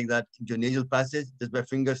 anything like that into your nasal passage, just by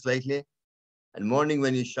finger slightly. And morning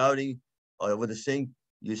when you're showering or over the sink,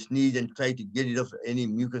 you sneeze and try to get rid of any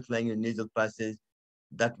mucus lying in your nasal passage.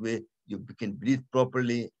 That way you can breathe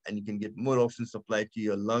properly and you can get more oxygen supply to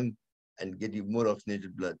your lung and get you more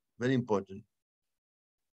oxygenated blood. Very important.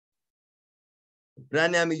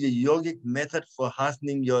 Pranayam is a yogic method for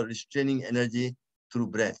hastening your restraining energy through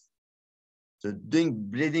breath. So doing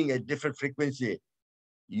breathing at different frequency,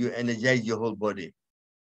 you energize your whole body.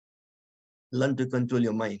 Learn to control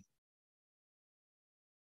your mind.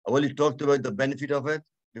 I already talked about the benefit of it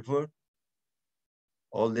before.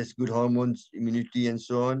 All this good hormones, immunity, and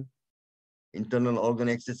so on. Internal organ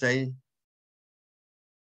exercise.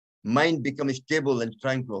 Mind becomes stable and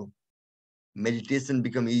tranquil. Meditation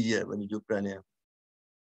becomes easier when you do pranayam.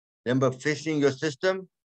 Remember, fixing your system,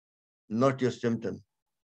 not your symptom.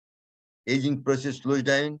 Aging process slows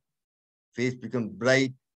down, face becomes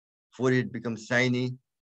bright, forehead becomes shiny,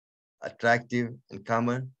 attractive, and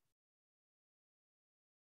calmer.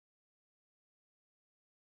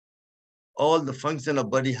 All the function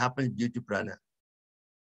of body happens due to prana.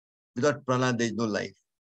 Without prana, there is no life.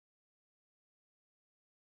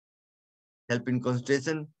 Help in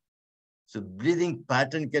concentration. So breathing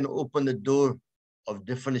pattern can open the door of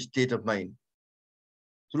different state of mind.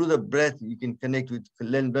 Through the breath, you can connect with,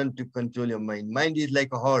 learn to control your mind. Mind is like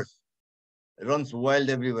a horse, it runs wild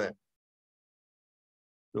everywhere.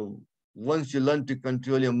 So once you learn to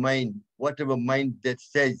control your mind, whatever mind that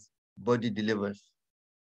says, body delivers.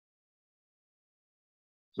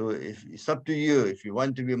 So if it's up to you, if you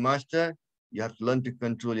want to be a master, you have to learn to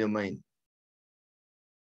control your mind.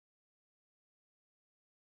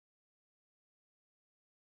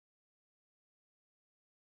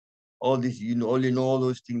 All this, you only know all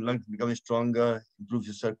those things, lungs becoming stronger, improves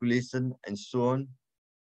your circulation, and so on.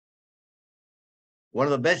 One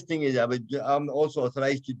of the best things is I'm also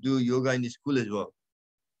authorized to do yoga in the school as well.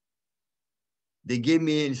 They gave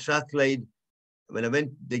me in Strathclyde, when I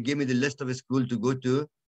went, they gave me the list of a school to go to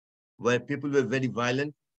where people were very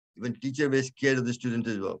violent. Even teachers were scared of the students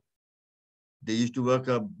as well. They used to work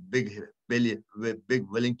a big belly, with big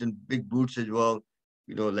Wellington, big boots as well.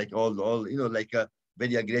 You know, like all like a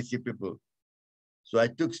very aggressive people. So I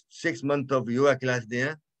took 6 months of yoga class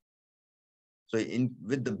there. So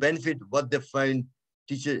with the benefit, what they find,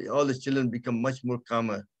 all the children become much more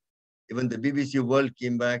calmer. Even the BBC World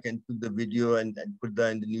came back and took the video and put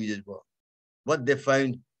that in the news as well. What they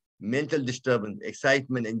find, mental disturbance,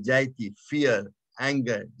 excitement, anxiety, fear,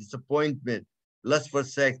 anger, disappointment, lust for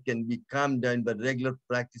sex can be calmed down by regular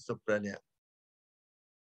practice of pranayam.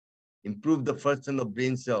 Improve the function of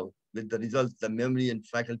brain cell, with the result the memory and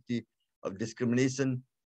faculty of discrimination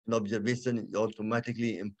and observation is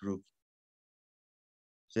automatically improved.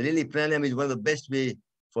 So really, pranayam is one of the best way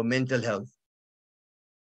for mental health.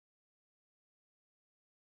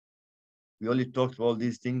 We only talked about all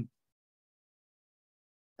these things.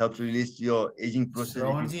 Helps release your aging process.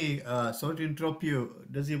 Ravanji, sorry to interrupt you.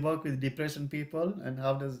 Does he work with depression people, and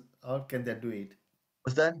how can they do it?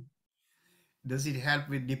 What's that? Does it help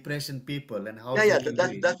with depression people, and how Yeah, they can do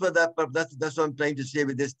it? that's what I'm trying to say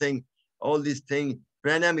with this thing. All these things,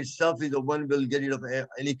 pranayam itself is the one will get rid of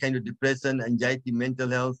any kind of depression, anxiety, mental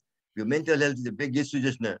health. Your mental health is a big issue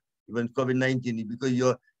just now, even COVID-19, because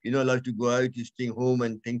you're not allowed to go out, you're staying home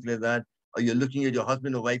and things like that, or you're looking at your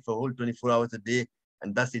husband or wife for a whole 24 hours a day,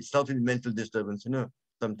 and that's itself is mental disturbance,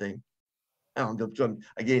 something.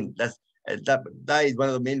 Again, that is one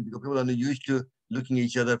of the main, because people are not used to looking at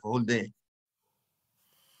each other for a whole day.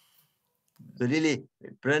 So really,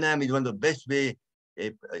 pranayam is one of the best way,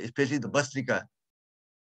 especially the Bhastrika.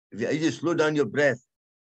 If you just slow down your breath,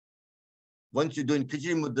 once you're doing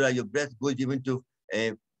Khichdi Mudra, your breath goes even to,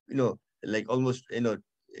 like almost,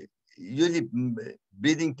 usually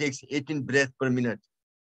breathing takes 18 breaths per minute.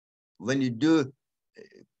 When you do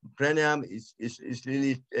pranayam, it's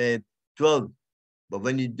really 12. But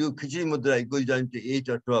when you do Khichdi Mudra, it goes down to 8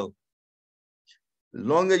 or 12. The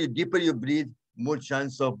longer you deeper you breathe, more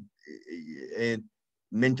chance of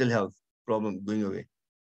mental health problem going away.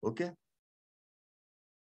 Okay?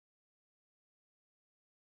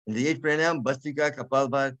 In the 8 pranayam, Bhastrika,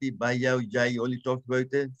 Kapalbhati, Bahya, Ujjayi, only talked about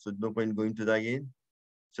it, so no point going to that again.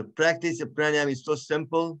 So practice of pranayam is so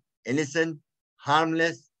simple, innocent,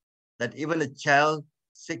 harmless, that even a child,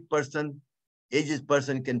 sick person, aged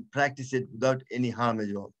person can practice it without any harm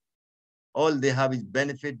at all. All they have is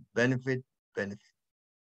benefit, benefit, benefit.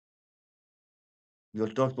 We'll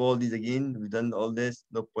talk to all these again. We've done all this,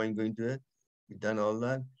 no point going to it. We've done all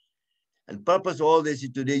that. And purpose of all this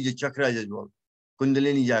is to raise your chakras as well.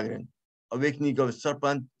 Kundalini Jagran, awakening of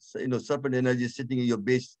serpent, serpent energy sitting in your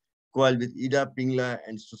base coil with Ida, Pingla,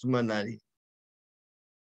 and Susuma Nari.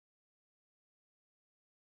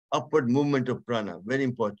 Upward movement of prana, very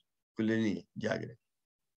important. Kundalini Jagran.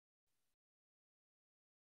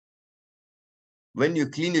 When you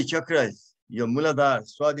clean your chakras, your Muladhara,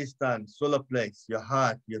 Swadhisthana, solar plex, your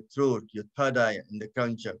heart, your throat, your third eye, and the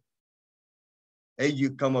crown chakra. As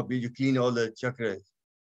you come up, you clean all the chakras,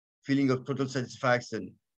 feeling of total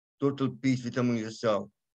satisfaction, total peace with among yourself,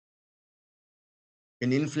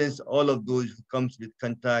 can influence all of those who comes with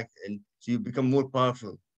contact, and so you become more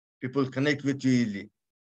powerful. People connect with you easily.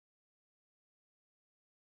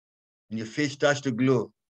 And your face starts to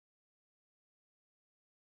glow.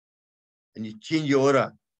 And you change your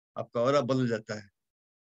aura. Aapka aura badal jata hai.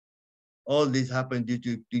 All this happens due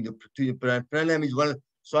to pranayam is one.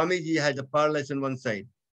 Swamiji had a paralysis on one side.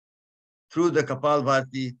 Through the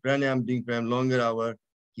Kapalbhati, pranayam, doing pranayam longer hour,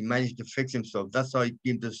 he managed to fix himself. That's how he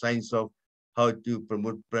came to the science of how to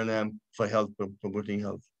promote pranayam for health, promoting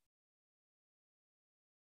health.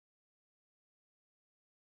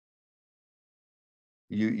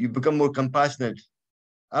 You become more compassionate.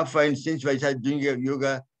 I find since I started doing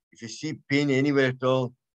yoga, If you see pain anywhere at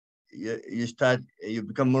all, you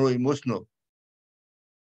become more emotional.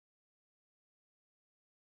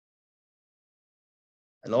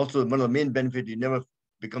 And also one of the main benefits, you never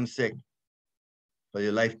become sick for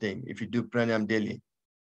your lifetime if you do pranayam daily.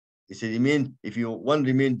 It says if you want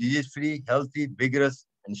to remain disease-free, healthy, vigorous,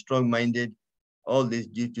 and strong-minded, all this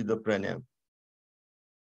due to the pranayam.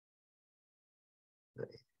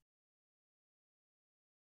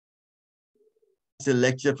 It's a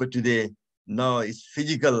lecture for today. Now it's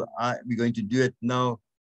physical. We're going to do it now,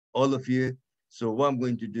 all of you. So what I'm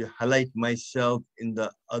going to do, highlight myself in the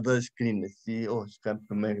other screen. Let's see. Oh, it's come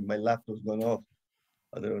from my laptop's gone off.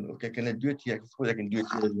 Other one. Okay, can I do it here? I suppose I can do it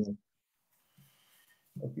here as well.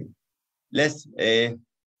 Okay.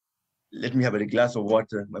 Let me have a glass of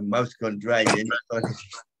water. My mouth's gone dry again.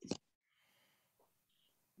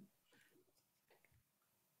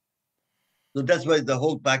 So that's why the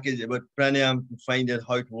whole package about pranayam, to find out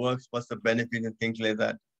how it works, what's the benefit and things like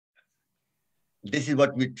that. This is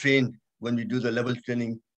what we train when we do the level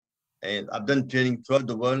training. And I've done training throughout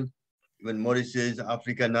the world, even Mauritius,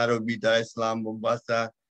 Africa, Nairobi, Dar es Salaam,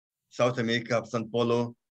 Mombasa, South America, Sao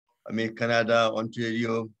Paulo, Canada,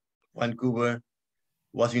 Ontario, Vancouver,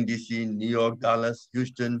 Washington, D.C., New York, Dallas,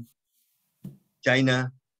 Houston,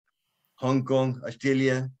 China, Hong Kong,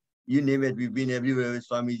 Australia, you name it. We've been everywhere with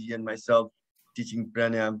Swamiji and myself teaching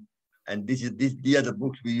pranayam. And these are the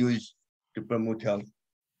books we use to promote health.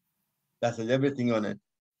 That has everything on it.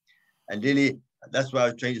 And really, that's why I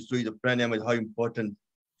was trying to show you the pranayam is how important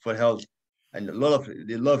for health. And a lot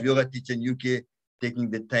of yoga teachers in UK taking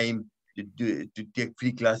the time to take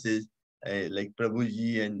free classes, like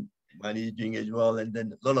Prabhuji and Mani is doing as well. And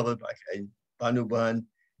then a lot of us, Panuban,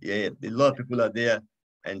 a lot of people are there.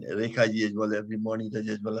 And Rekhaji as well, every morning does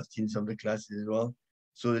as well. I've seen some of the classes as well.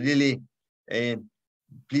 So really,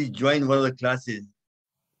 please join one of the classes.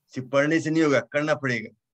 See, Parne se nahi hoga, karna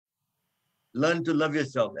padega. Learn to love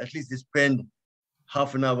yourself. At least spend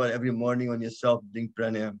half an hour every morning on yourself doing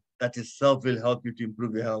pranayam. That itself will help you to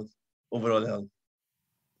improve your health, overall health.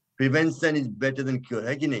 Prevention is better than cure.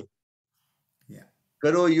 Hai ki nahi? Yeah.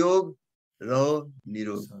 Karo yog, raho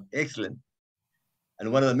nirog. Excellent.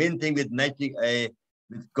 And one of the main things with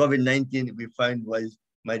with COVID-19 we found was,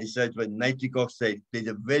 my research was nitric oxide plays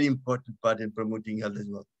a very important part in promoting health as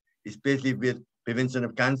well, especially with prevention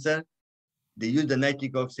of cancer. They use the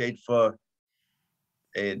nitric oxide for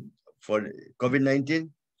COVID-19,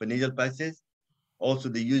 for nasal passages. Also,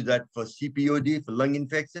 they use that for CPOD, for lung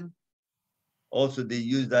infection. Also, they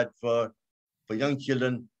use that for young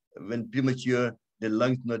children when premature, their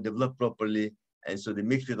lungs not develop properly. And so they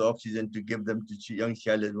mix with oxygen to give them to young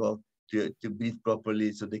child as well to breathe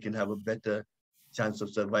properly so they can have a better chance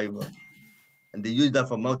of survival. And they use that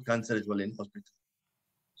for mouth cancer as well in hospital.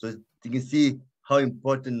 So you can see how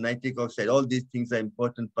important nitric oxide, all these things are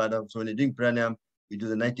important part of. So when you're doing pranayam, we do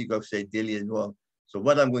the nitric oxide daily as well. So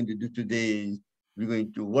what I'm going to do today is we're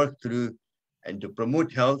going to work through and to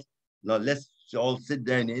promote health. Now let's all sit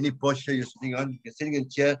there in any posture you're sitting on. You're sitting in a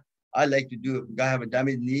chair. I like to do, I have a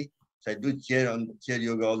damaged knee, so I do chair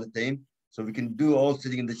yoga all the time. So we can do all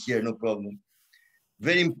sitting in the chair, no problem.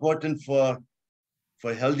 Very important for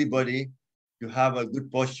a healthy body to have a good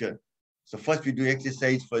posture. So first we do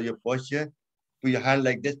exercise for your posture. Put your hand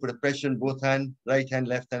like this, put a pressure on both hands, right hand,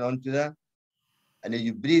 left hand onto that. And then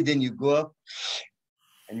you breathe in, you go up,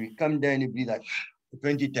 and we come down, you breathe out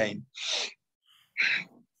 20 times.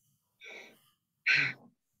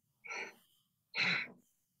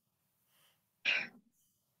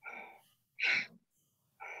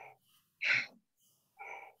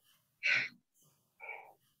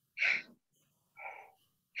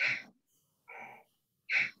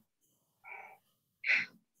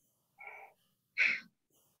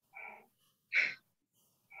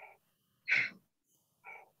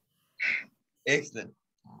 Excellent.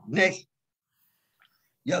 Next,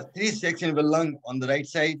 you have 3 sections of the lung on the right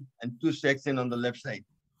side and 2 sections on the left side.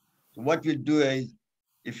 So what you do is,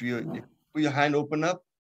 if you put your hand open up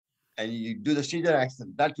and you do the Sridhar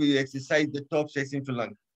action, that way you exercise the top section of the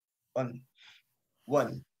lung.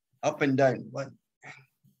 1, up and down, 1,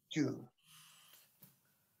 2,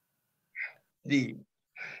 3,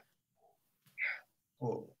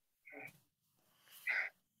 4,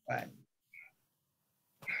 5,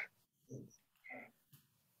 6,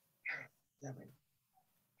 7,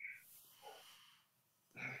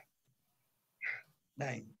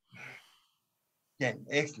 9, 10.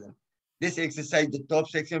 Excellent. This exercise, the top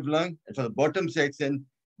section of lung, and for the bottom section,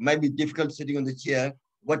 might be difficult sitting on the chair.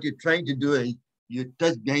 What you're trying to do is you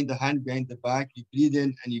touch behind the hand, behind the back, you breathe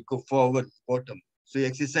in and you go forward, bottom. So you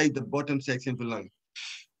exercise the bottom section of the lung.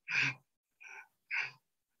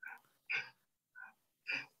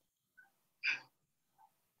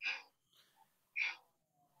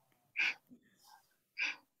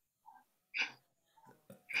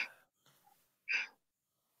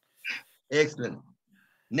 Excellent.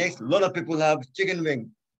 Next, a lot of people have chicken wing.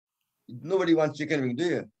 Nobody wants chicken wing, do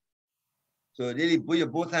you? So really put your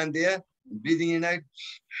both hands there, breathing in and out.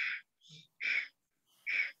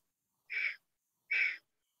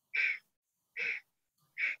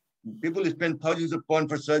 People spend thousands of pounds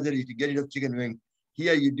for surgery to get rid of chicken wing.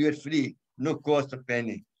 Here you do it free, no cost of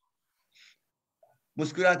penny.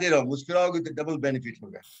 मुस्कुराते रहो, मुस्कुराओगे तो double benefit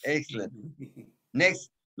होगा. Excellent. Next,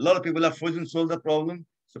 a lot of people have frozen shoulder problem.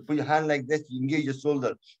 So put your hand like this, you engage your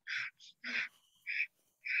shoulder.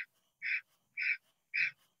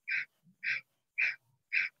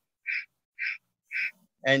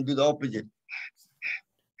 And do the opposite.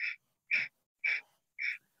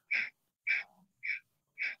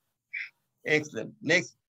 Excellent.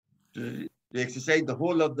 Next, to exercise the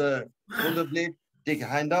whole of the shoulder blade, take your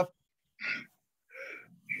hand up.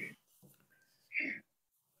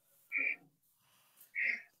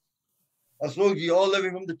 Ashok ji, all the way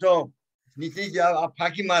from the top. नीचे जी आप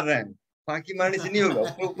फाकी मार रहे हैं. फाकी मारने से नहीं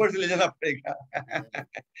होगा, ऊपर से ले जाना पड़ेगा.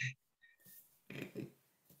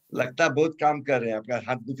 लगता है बहुत काम कर रहे हैं, आपका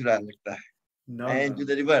हाथ दुख रहा है लगता है. No, And no. do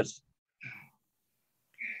the reverse.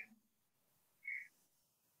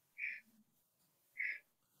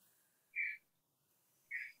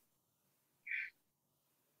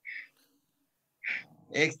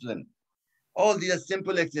 Excellent. All these are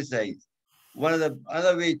simple exercises. One of the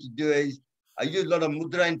other way to do is, I use a lot of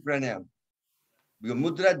mudra in pranayam. Because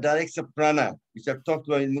mudra directs the prana, which I've talked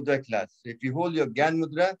about in mudra class. So if you hold your Gyan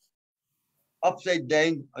mudra upside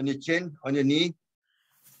down on your chin, on your knee,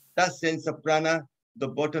 that sends the prana the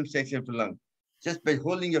bottom section of the lung. Just by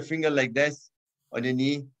holding your finger like this on your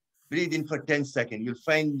knee, breathe in for 10 seconds. You'll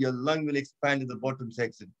find your lung will expand to the bottom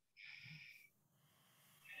section.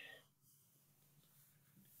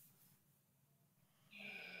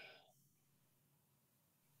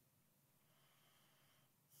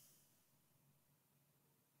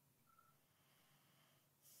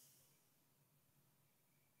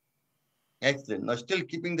 Excellent. Now still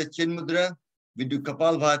keeping the chin mudra, we do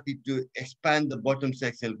Kapalbhati to expand the bottom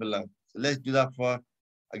section of the lung. So let's do that for,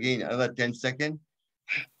 again, another 10 seconds.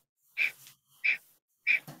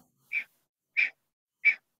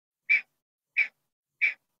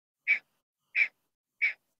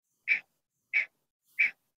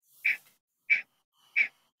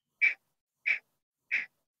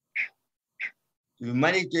 You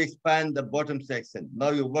manage to expand the bottom section. Now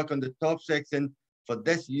you work on the top section. For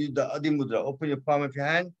this, use the Adi Mudra. Open your palm of your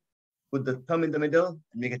hand, put the thumb in the middle,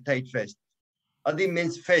 and make a tight fist. Adi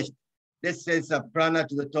means fist. This sends a prana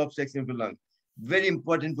to the top section of the lung. Very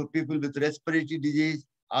important for people with respiratory disease,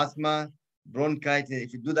 asthma, bronchitis.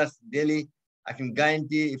 If you do that daily, I can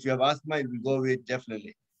guarantee if you have asthma, it will go away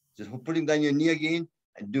definitely. Just putting down your knee again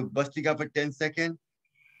and do Bhastika for 10 seconds.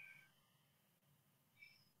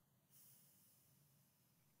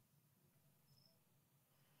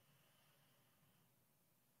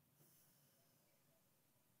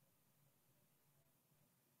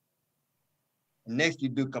 Next, you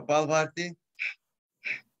do Kapalbhati.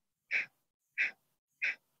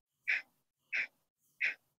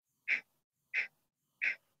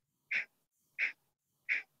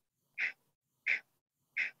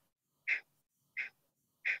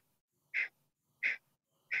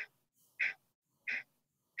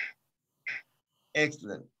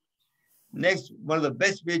 Excellent. Next, one of the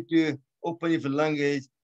best ways to open your lung is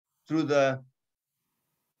through the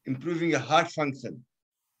improving your heart function.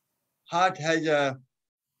 Heart has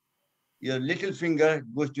your little finger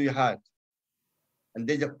goes to your heart. And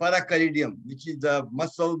there's a paracardium, which is the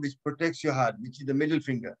muscle which protects your heart, which is the middle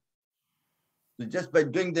finger. So just by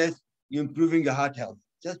doing this, you're improving your heart health.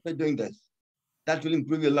 Just by doing this. That will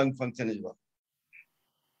improve your lung function as well.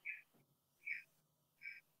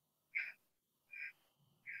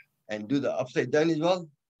 And do the upside down as well,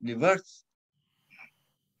 reverse.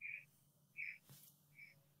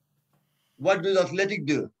 What do the athletic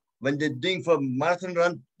do? When they're doing for marathon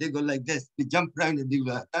run, they go like this. They jump around and they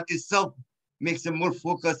go. That itself makes them more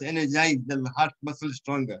focused, energized, the heart muscle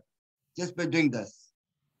stronger. Just by doing this.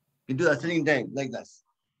 You do that sitting down like this.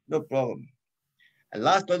 No problem. And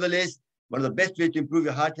last on the list, one of the best ways to improve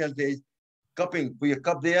your heart health is cupping. Put your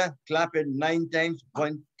cup there, clap it 9 times.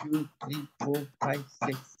 1, 2, 3, 4, 5,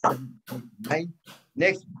 6, 7, 8, 9.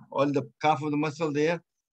 Next, on the calf of the muscle there.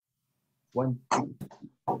 1, 2,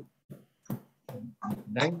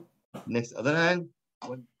 9. Next, other hand.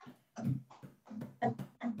 1,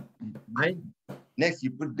 9. Next,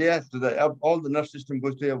 you put there so that all the nerve system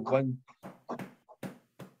goes there. 1.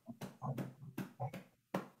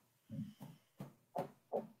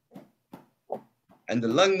 And the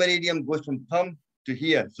lung meridian goes from thumb to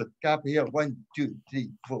here. So tap here, 1, 2, 3,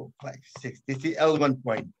 4, 5, 6. This is L1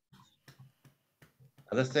 point.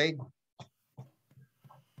 Other side.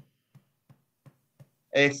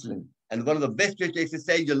 Excellent. And one of the best ways to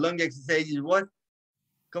exercise your lung exercise is what?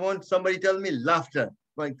 Come on, somebody tell me, laughter.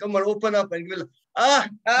 Come on, open up and give ah,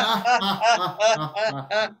 ah, ah, ah,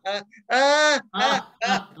 ah, ah,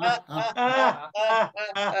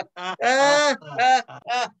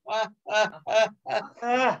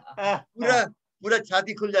 ah, ah, पूरा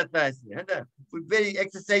छाती खुल जाता है इसमें, है ना? We very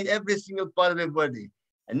exercise every single part of your body.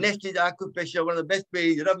 And next is acupressure. One of the best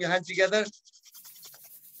ways. Rub your hands together.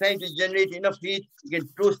 Trying to generate enough heat, you can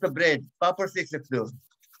toast the bread. Papa six floor.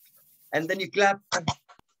 And then you clap.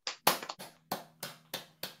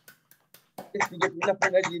 Just to get enough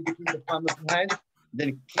energy between the palm of your hand.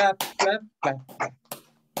 Then clap, clap, clap, clap.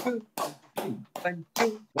 2, 3, 1,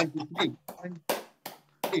 2, 1, 2, 3, 1,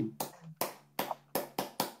 3.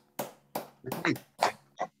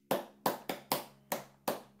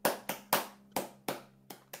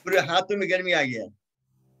 पूरे हाथों में गर्मी आ गया.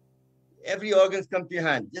 Every organ comes to your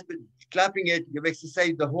hand. Just by clapping it, you've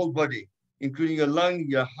exercised the whole body, including your lung,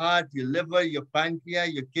 your heart, your liver, your pancreas,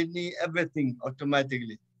 your kidney, everything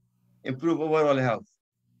automatically. Improve overall health.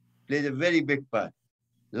 Plays a very big part.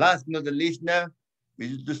 Last but not the least now,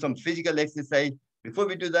 we do some physical exercise. Before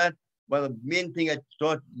we do that, one of the main things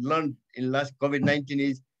I learned in last COVID-19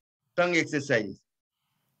 is tongue exercise.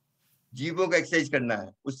 जीभों का exercise करना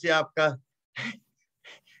है. उससे आपका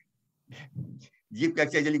जीभ का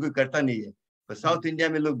exercise कोई करता नहीं है, पर साउथ इंडिया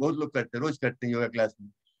में बहुत लोग करते हैं, रोज करते हैं योगा क्लास में.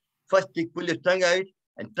 First pull your tongue out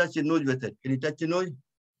and touch your nose with it. Can you touch your nose?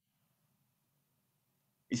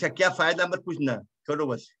 इसका क्या फायदा मत पूछना, करो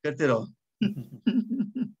बस, करते रहो.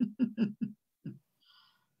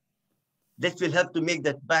 This will help to make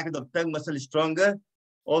that back of the tongue muscle stronger,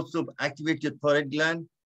 also activate your thyroid gland,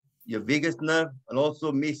 your vagus nerve, and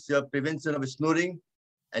also makes your prevention of snoring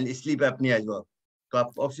and sleep apnea as well. तो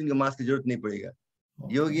आप oxygen का mask की जरूरत नहीं पड़ेगा.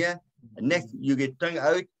 ये हो गया. Next you get tongue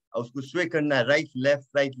out और उसको स्वे करना है, right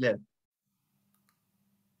left.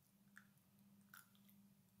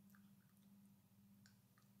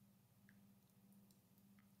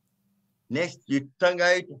 Next, you tongue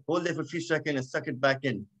out, hold it for a few seconds and suck it back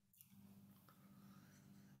in.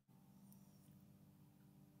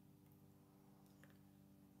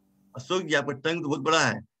 Ashok जी आपका टंग तो बहुत बड़ा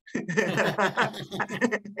है.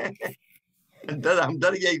 हम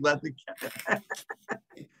डर गया एक बात क्या.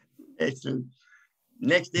 Excellent.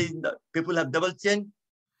 Next is people have double chin.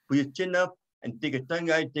 Put your chin up and take a tongue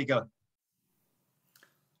out, take out.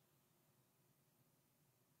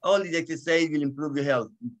 All these exercises will improve your health,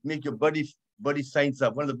 make your body signs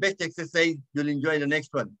up. One of the best exercises you'll enjoy the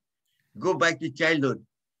next one. Go back to childhood.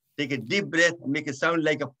 Take a deep breath and make a sound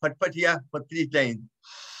like a patpatiya for 3 times.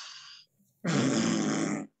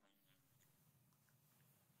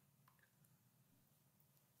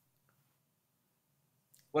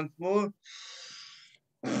 Once more.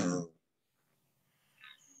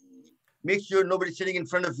 Make sure nobody's sitting in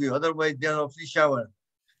front of you, otherwise they're on a free shower.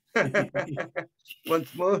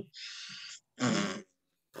 Once more.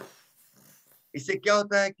 इससे क्या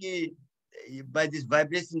होता है कि by this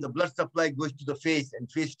vibration the blood supply goes to the face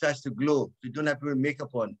and face starts to glow. So you don't have to put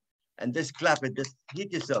makeup on. And just clap it, just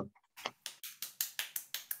heat yourself.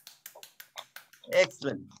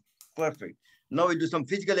 Excellent. Perfect. Now we do some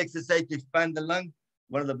physical exercise to expand the lung.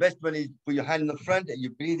 One of the best one is put your hand in the front and you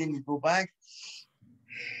breathe in, you go back.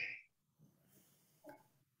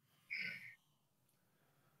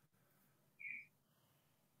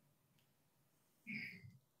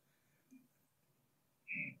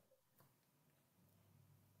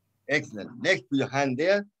 Excellent. Next, put your hand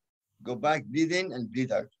there. Go back, breathe in and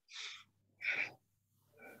breathe out.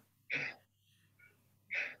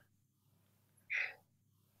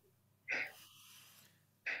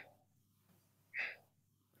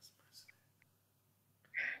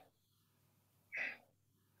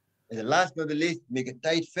 And the last but not the least, make a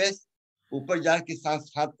tight fist. ऊपर जाके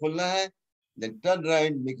सांस हाथ खोलना है. Then turn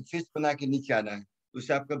around, make a fist बना के नीचे आना है.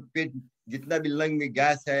 उससे आपका पेट जितना भी लंग में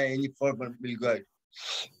गैस है, any form will go out.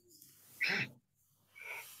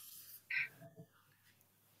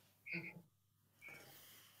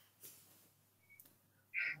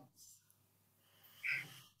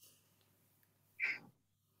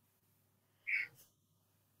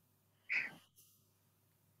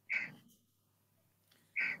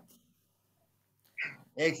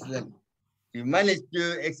 Excellent. We managed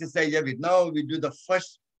to exercise a bit. Now we do the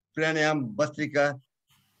first pranayam, Bhastrika,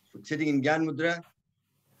 sitting in Gyan Mudra,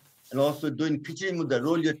 and also doing Khichdi Mudra.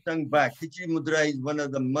 Roll your tongue back. Khichdi Mudra is one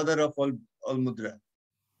of the mother of all mudra,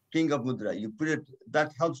 king of mudra. You put it,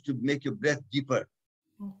 that helps to make your breath deeper.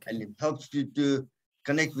 Okay. And it helps you to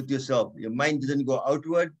connect with yourself. Your mind doesn't go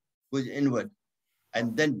outward, goes inward.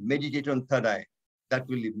 And then meditate on third eye. That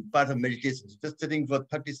will be part of meditation. Just sitting for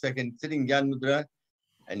 30 seconds, sitting Gyan Mudra,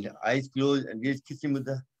 and eyes closed, and gaze kissing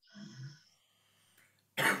Mudra.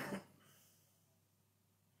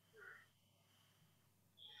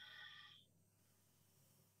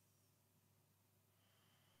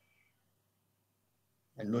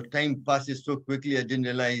 And no, time passes so quickly. I didn't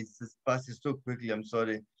realize this passes so quickly. I'm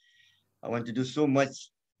sorry. I want to do so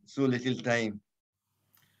much, so little time.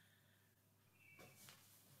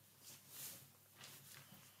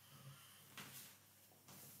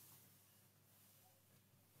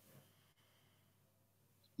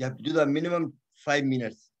 You have to do the minimum 5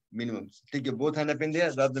 minutes. Minimum. Take your both hands up in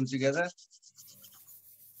there, rub them together.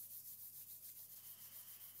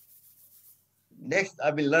 Next,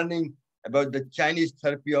 I've been learning about the Chinese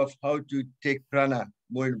therapy of how to take prana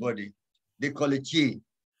more in body. They call it chi,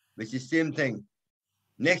 which is same thing.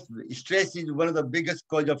 Next, stress is one of the biggest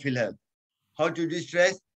cause of ill health. How to do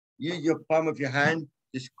stress? Use your palm of your hand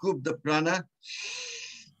to scoop the prana,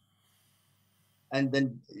 and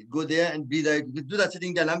then go there and breathe out. You do that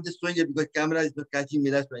sitting down. I'm just showing it because camera is not catching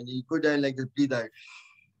me. That's why you go down like this, breathe out.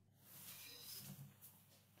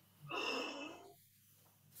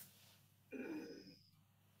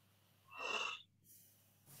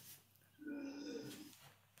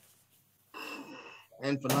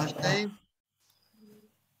 And for last time,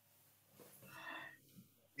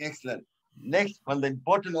 excellent. Next, one the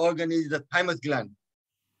important organ is the thymus gland.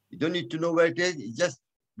 You don't need to know where it is. It's just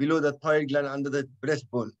below the thyroid gland under the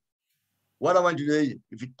breastbone. What I want to do is,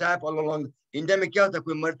 if you tap all along, India में क्या होता है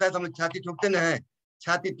कोई मरता है तो हम लोग छाती ठोकते ना है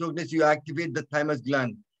छाती ठोकने से you activate the thymus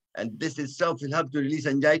gland, and this itself will help to release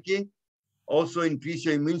anxiety, also increase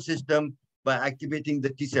your immune system by activating the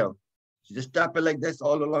T cell. So just tap it like this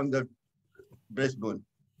all along the breastbone.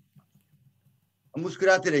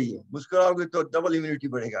 मुस्कुराते रहिए, मुस्कुराओगे तो double immunity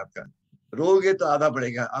बढ़ेगा आपका, रोगे तो आधा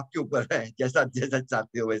बढ़ेगा, आपके ऊपर है, जैसा जैसा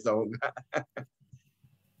चाहते हो वैसा होगा.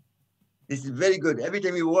 This is very good. Every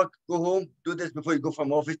time you work, go home, do this before you go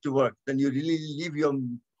from office to work. Then you really leave your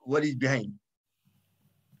worries behind.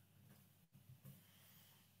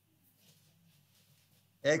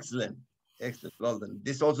 Excellent. Excellent. Well done.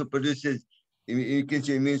 This also produces increase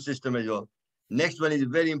your immune system as well. Next one is a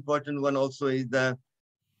very important one also is the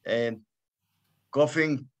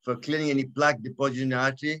coughing for clearing any plaque deposit in the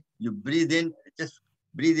artery. You breathe in, just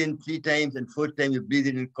breathe in 3 times, and 4th time you breathe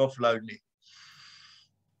in and cough loudly.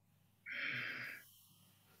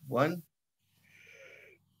 1,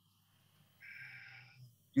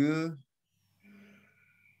 2,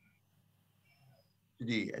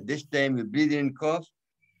 3. And this time you breathe in and cough.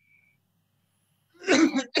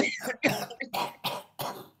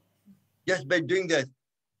 Just by doing that,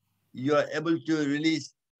 you are able to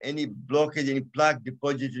release any blockage, any plaque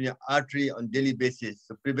deposits in your artery on daily basis.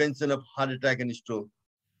 So prevention of heart attack and stroke.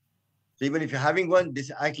 So even if you're having one,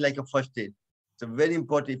 this acts like a first aid. So very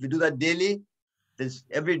important. If you do that daily, this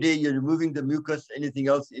every day you're removing the mucus, anything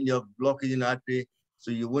else in your blockage in artery,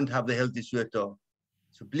 so you won't have the health issue at all.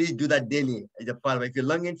 So please do that daily as a part of it. If your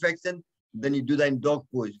lung infection, then you do that in dog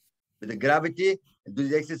pose. With the gravity and do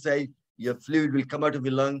the exercise, your fluid will come out of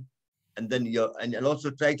your lung, and then and also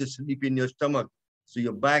try to sleep in your stomach. So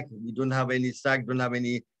your back, you don't have any sac, don't have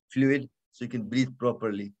any fluid, so you can breathe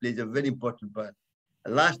properly. Plays a very important part.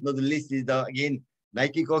 And last but not least is again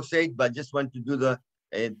nitric oxide, but I just want to do the,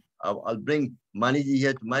 I'll bring Maniji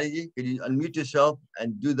here to Maniji. Can you unmute yourself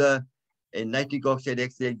and do the nitric oxide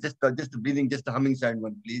exercise? Just the breathing, just the humming sound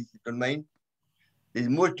one, please, if you don't mind. There's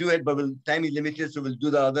more to it, but time is limited, so we'll do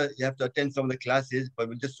the other. You have to attend some of the classes, but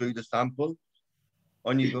we'll just show you the sample.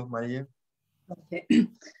 On you go, Maniji. Okay.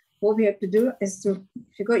 What we have to do is to,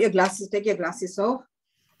 if you got your glasses, take your glasses off,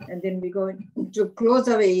 and then we go to close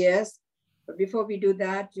our ears. But before we do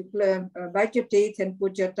that, you bite your teeth and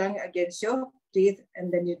put your tongue against your teeth,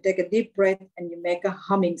 and then you take a deep breath and you make a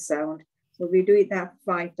humming sound. So we do it that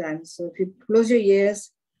 5 times. So if you close your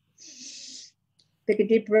ears, take a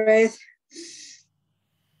deep breath.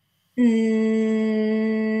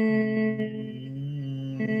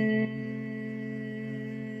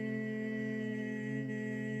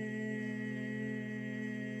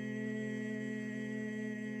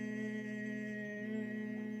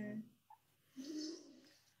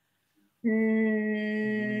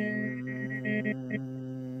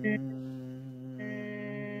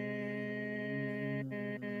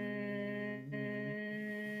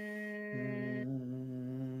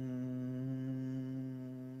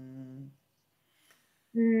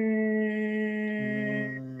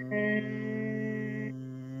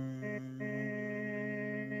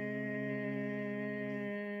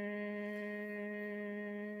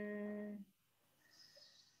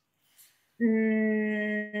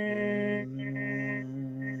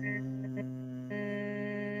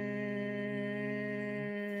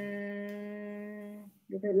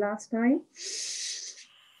 Do the last time.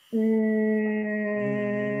 So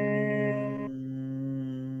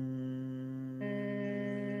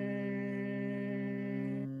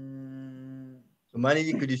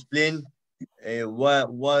Maniji, could you explain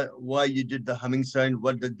why you did the humming sound?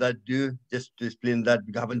 What did that do? Just to explain that,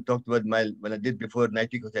 because I haven't talked about when I did before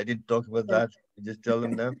 90, because I didn't talk about that. Just tell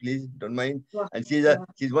them now, please. Don't mind. And she's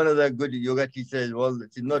one of the good yoga teachers as well.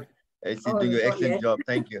 She's not. She's doing an excellent job.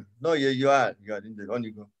 Thank you. No, you are. You are in the on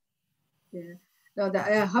you go. Yeah. No,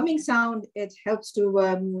 the humming sound, it helps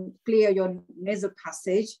to clear your nasal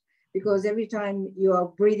passage, because every time you are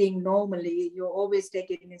breathing normally, you're always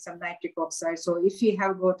taking in some nitric oxide. So if you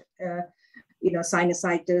have got,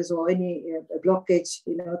 sinusitis or any blockage,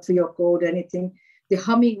 through your cold or anything, the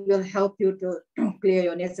humming will help you to clear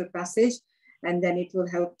your nasal passage, and then it will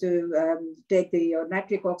help to take your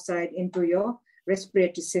nitric oxide into your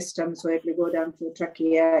respiratory system. So it will go down to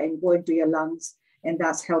trachea and go into your lungs, and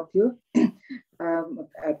that's help you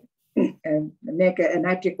make a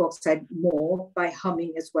nitric oxide more by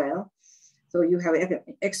humming as well. So you have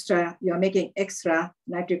you're making extra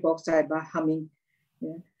nitric oxide by humming.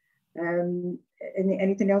 Yeah.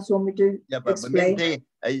 Anything else you want me to explain? But main thing,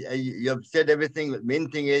 you have said everything. The main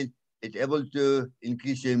thing is it's able to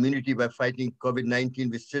increase your immunity by fighting COVID-19,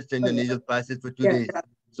 which sits in the nasal passage for 2 days.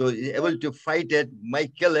 So it's able to fight it,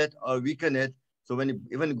 might kill it or weaken it. So when it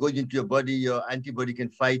even goes into your body, your antibody can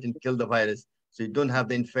fight and kill the virus. So you don't have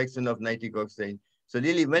the infection of nitric oxide. So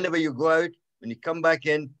really, whenever you go out, when you come back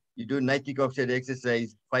in, you do nitric oxide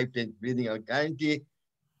exercise, 5 times breathing out. Guarantee,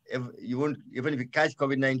 even if you catch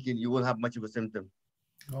COVID-19, you won't have much of a symptom.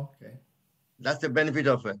 Okay. That's the benefit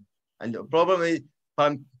of it. And the problem is,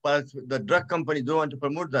 the drug companies don't want to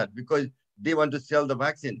promote that, because they want to sell the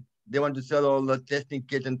vaccine. They want to sell all the testing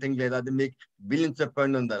kits and things like that. They make billions of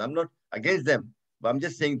pounds on that. I'm not against them, but I'm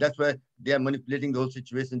just saying that's why they are manipulating the whole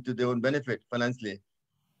situation to their own benefit financially.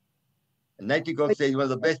 And nitric oxide is one of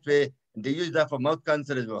the best way. And they use that for mouth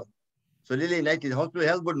cancer as well. So really, hospital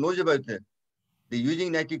health board knows about it. They're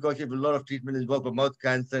using nitric oxide for a lot of treatment as well for mouth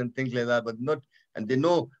cancer and things like that, but not. And they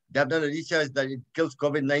know they have done a research that it kills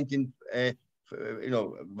COVID-19,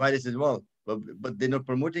 virus as well. But they're not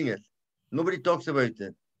promoting it. Nobody talks about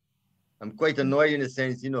it. I'm quite annoyed in a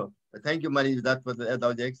sense, But thank you, Mani. That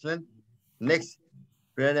was excellent. Next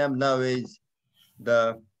pranayam now is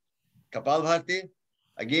the Kapalbhati.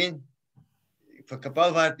 Again, for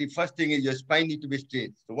Kapalbhati, first thing is your spine needs to be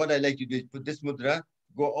straight. So what I like to do is put this mudra,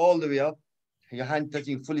 go all the way up, your hand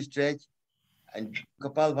touching fully stretch, and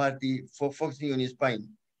Kapalbhati for focusing on your spine.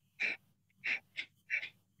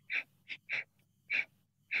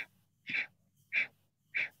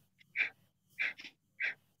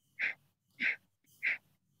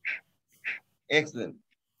 Excellent.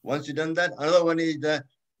 Once you've done that, another one is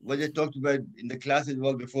what I talked about in the class as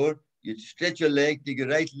well before. You stretch your leg, take your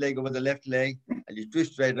right leg over the left leg, and you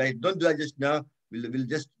twist right. Don't do that just now. We'll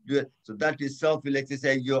just do it. So that itself will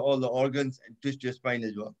exercise all the organs and twist your spine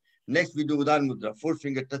as well. Next, we do Udan Mudra, 4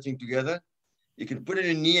 finger touching together. You can put it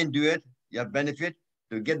in knee and do it. You have benefit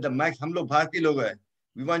to get the max. Hum log Bharati log hai.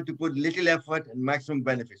 We want to put little effort and maximum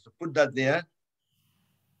benefit. So put that there.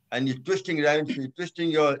 And you're twisting around. So you're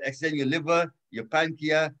twisting extending your liver, your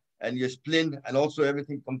pancreas, and your spleen, and also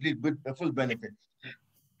everything complete with full benefit.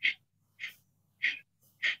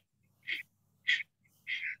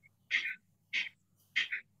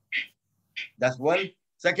 That's one.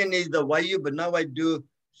 Second is the Vayu, but now I do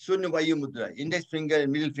Sunya Vayu Mudra, index finger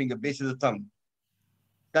and middle finger, base of the thumb.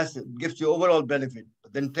 That gives you overall benefit.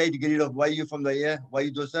 But then try to get rid of Vayu from the air,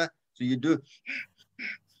 Vayu dosa. So you do,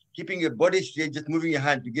 keeping your body straight, just moving your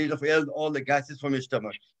hand to get rid of all the gases from your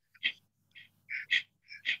stomach.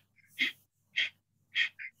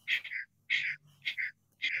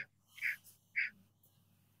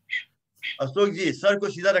 Ashok ji sir को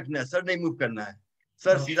सीधा रखना है sir नहीं move करना है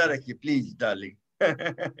sir सीधा रखिए please darling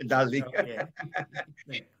darling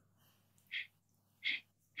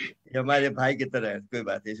ये हमारे भाई की तरह है कोई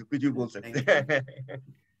बात नहीं कुछ भी बोल सकते हैं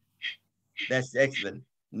That's excellent.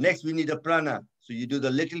 Next we need a prana. So you do the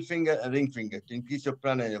little finger and ring finger to increase your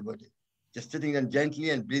prana in your body. Just sitting them gently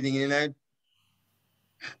and breathing in and out.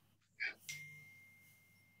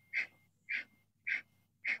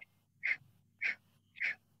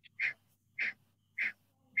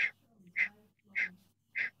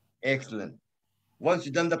 Excellent. Once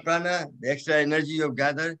you've done the prana, the extra energy you've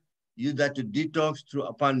gathered, use that to detox through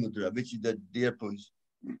Apan Mudra, which is the deer pose.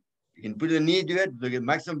 You can put a knee to it, so get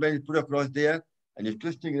maximum benefit, put across there, and you're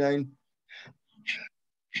twisting around.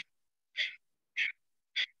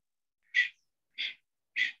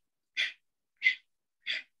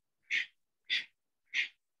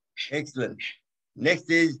 Excellent. Next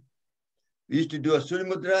is, we used to do a Surya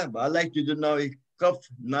Mudra, but I like to do now a कफ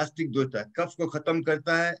नास्तिक जो होता है, कफ को खत्म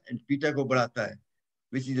करता है and पीठा को बढ़ाता है,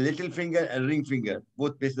 which is little finger and ring finger,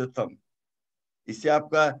 both places of thumb. इससे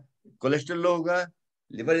आपका कोलेस्ट्रॉल लो होगा,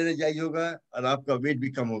 लिवर एनर्जाइज होगा और आपका वेट भी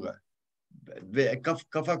कम होगा.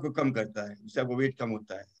 कफा को कम करता है, उससे आपका वेट कम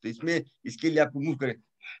होता है. तो इसमें इसके लिए आपको मूव करें.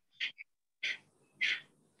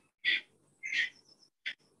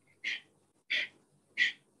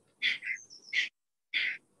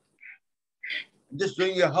 Just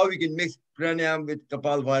showing you how we can mix pranayam with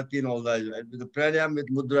Kapalbhati and all that, with the pranayam with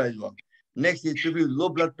mudra as well. Next is people with low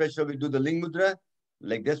blood pressure, we do the ling mudra,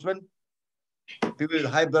 like this one. People with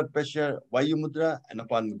high blood pressure, vayu mudra and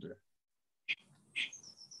apan mudra.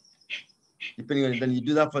 Depending on it, then you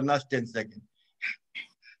do that for the last 10 seconds.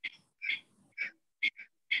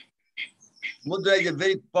 Mudra is a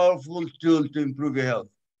very powerful tool to improve your health.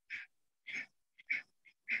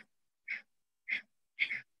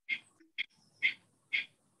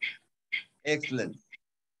 Excellent.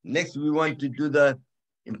 Next, we want to do the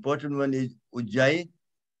important one is Ujjayi.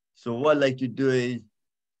 So what I like to do is,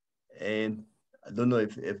 and I don't know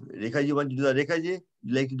if Rekhaji want to do that. Rekhaji,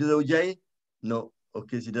 you like to do the Ujjayi? No.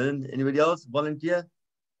 Okay, she doesn't. Anybody else volunteer?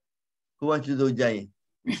 Who wants to do the Ujjayi?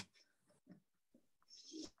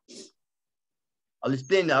 I'll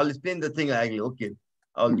explain the thing actually. Okay,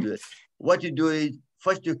 I'll do it. What you do is,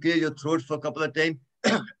 first you clear your throat for a couple of times,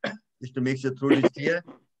 just to make sure your throat is clear.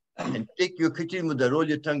 And take your Khichdi Mudra, roll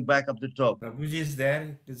your tongue back up the top. Prabhuji is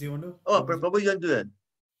there. Does he want to? Oh, Prabhuji want to do that?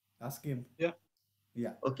 Ask him. Yeah.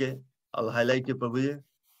 Yeah. Okay, I'll highlight you, Prabhuji.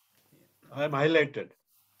 I'm highlighted.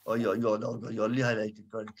 Oh, you're only highlighted.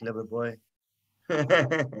 God, clever boy.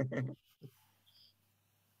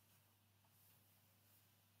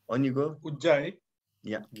 On you go. Ujjayi.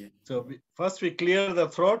 Yeah. So first we clear the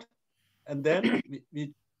throat, and then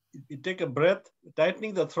we take a breath,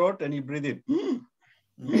 tightening the throat, and you breathe in.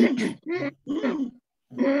 So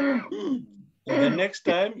the next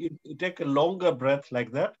time you take a longer breath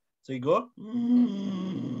like that. So you go.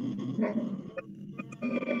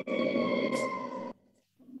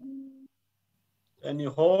 And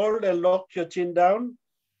you hold and lock your chin down.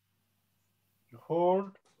 You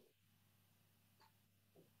hold.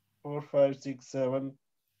 4, 5, 6, 7.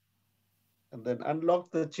 And then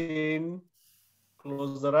unlock the chin.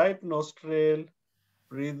 Close the right nostril.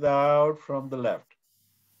 Breathe out from the left.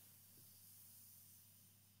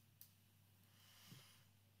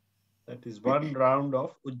 That is one round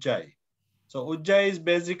of Ujjayi. So Ujjayi is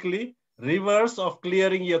basically reverse of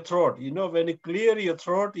clearing your throat. You know, when you clear your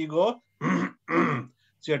throat, you go.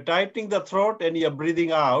 So you're tightening the throat and you're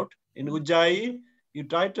breathing out. In Ujjayi, you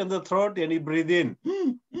tighten the throat and you breathe in.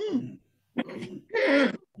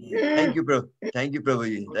 Thank you,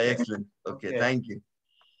 Prabhuji. Okay. Excellent. Okay, Okay. thank you.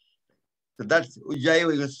 So that's Ujjayi.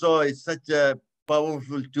 We saw is such a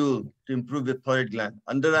powerful tool to improve the thyroid gland.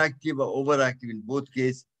 Underactive or overactive, in both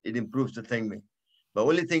cases, it improves the thing. But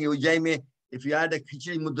only thing, Ujjayi, if you add a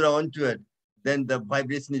Khichdi Mudra onto it, then the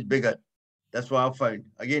vibration is bigger. That's what I find.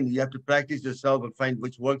 Again, you have to practice yourself and find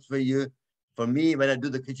which works for you. For me, when I do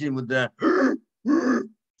the Khichdi Mudra,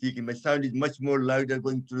 my sound is much more louder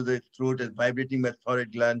going through the throat and vibrating my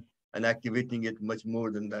thyroid gland and activating it much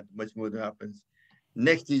more than that, much more than happens.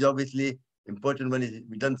 Next is obviously important one is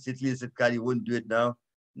we done Sitli Satkari, won't do it now.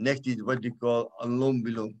 Next is what we call Anlom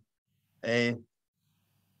Vilom. And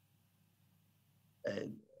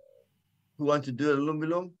who wants to do Anlom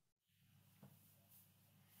Vilom?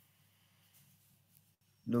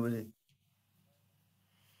 Nobody.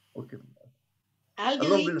 Okay. I'll do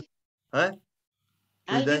Anlom Vilom. it. Huh?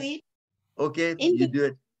 I'll do it. Okay, In you the- do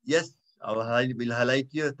it. Yes, we'll highlight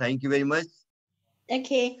you. Thank you very much.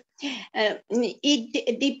 Okay.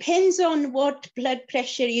 It depends on what blood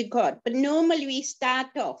pressure you got, but normally we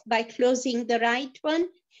start off by closing the right one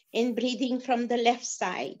and breathing from the left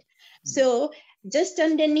side. So just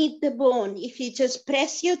underneath the bone, if you just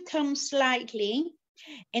press your thumb slightly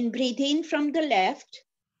and breathe in from the left,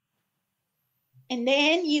 and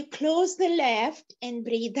then you close the left and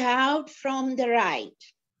breathe out from the right.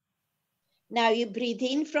 Now you breathe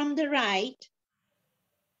in from the right,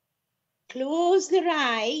 close the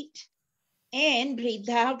right, and breathe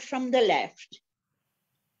out from the left.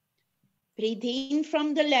 Breathe in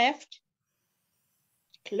from the left,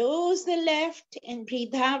 close the left, and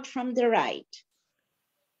breathe out from the right.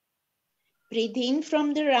 Breathe in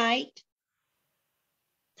from the right,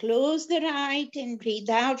 close the right, and breathe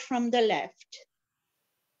out from the left.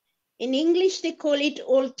 In English, they call it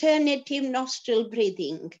alternative nostril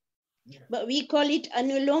breathing, but we call it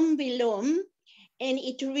anulom vilom, And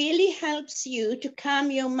it really helps you to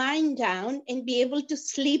calm your mind down and be able to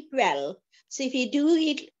sleep well. So if you do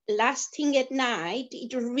it last thing at night,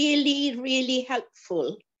 it really, really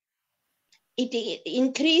helpful. It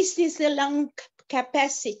increases the lung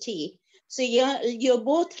capacity. So your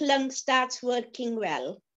both lungs starts working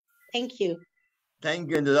well. Thank you.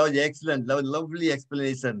 Thank you. And that was excellent. That was lovely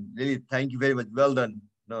explanation. Really, thank you very much. Well done.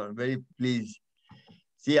 No, very pleased.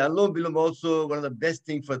 See, Anulom Vilom also, one of the best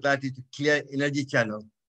things for that is to clear energy channel.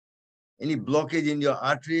 Any blockage in your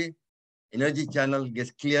artery, energy channel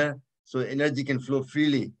gets clear, so energy can flow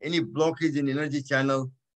freely. Any blockage in energy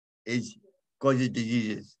channel causes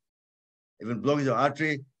diseases. Even blockage of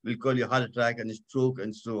artery will cause you heart attack and stroke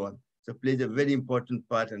and so on. So it plays a very important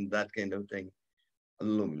part in that kind of thing.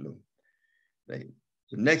 Anulom Vilom. Right.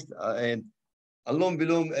 So next, and Anulom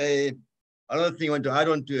Vilom, another thing I want to add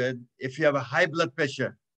on to it, if you have a high blood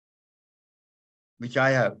pressure, which I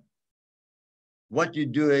have, what you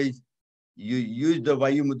do is you use the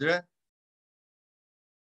Vayu Mudra,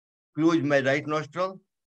 close my right nostril,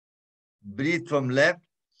 breathe from left,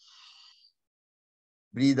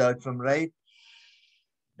 breathe out from right,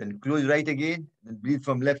 then close right again, then breathe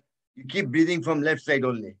from left. You keep breathing from left side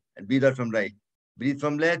only and breathe out from right. Breathe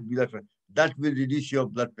from left, breathe out from right. That will reduce your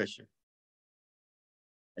blood pressure.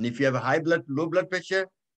 And if you have a low blood pressure,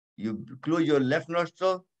 you close your left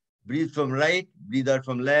nostril, breathe from right, breathe out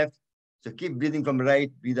from left. So keep breathing from right,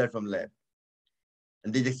 breathe out from left.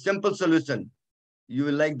 And there's a simple solution. You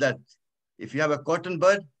will like that. If you have a cotton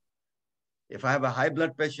bud, if I have a high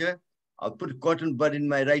blood pressure, I'll put cotton bud in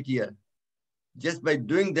my right ear. Just by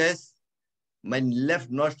doing this, my left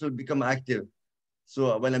nostril become active.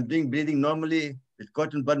 So when I'm doing breathing normally, with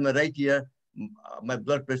cotton bud in my right ear, my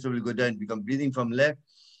blood pressure will go down, become breathing from left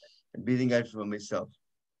and breathing out from myself.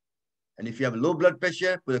 And if you have low blood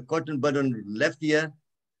pressure, put a cotton bud on the left ear,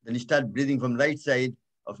 then you start breathing from right side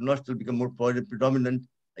of nostril, become more predominant,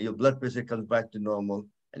 and your blood pressure comes back to normal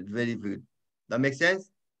and very good. That makes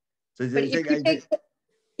sense? So but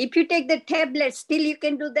if you take the tablet, still you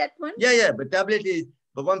can do that one? Yeah, but tablet is,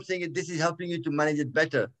 but what I'm saying is this is helping you to manage it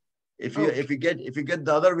better. If you get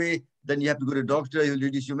the other way, then you have to go to a doctor, he'll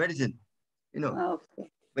reduce your medicine. You know.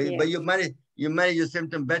 Okay. But you manage your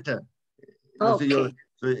symptom better. Okay.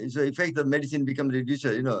 So effect of medicine becomes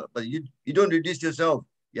reducer, you know, but you don't reduce yourself.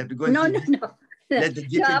 You have to go and No. let the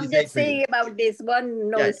GP I'm decide just saying about this one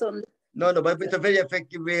noise only. No, but it's a very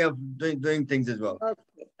effective way of doing things as well.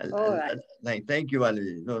 Okay. All right. Thank you,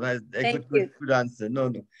 Ali. No, that's a Thank good answer.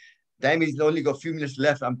 No. Time is only got a few minutes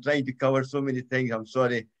left. I'm trying to cover so many things. I'm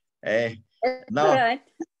sorry. Now, all right.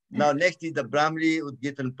 Now, next is the Brahmari,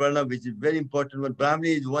 Udgit and Pranam, which is very important one.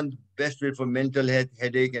 Brahmari is one best way for mental health,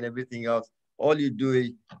 headache, and everything else. All you do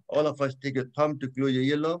is, all of us take your thumb to close your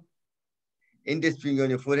earlobe, index finger on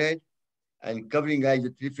your forehead, and covering eyes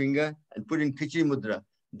with 3 fingers, and put in Khichdi Mudra.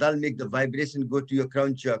 That'll make the vibration go to your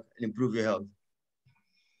crown chakra and improve your health.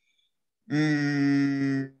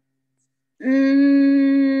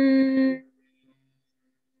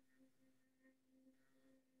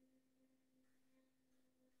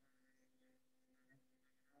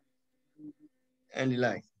 And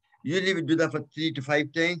relax. Usually we do that for 3 to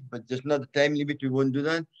 5 times, but just not the time limit, we won't do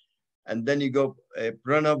that. And then you go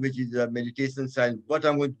Pranayam, which is a meditation style. What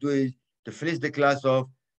I'm going to do is to finish the class off.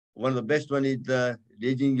 One of the best one is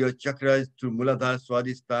raising your chakras through Muladhara,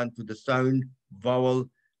 Swadhisthana, to the sound, vowel,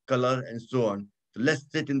 color, and so on. So let's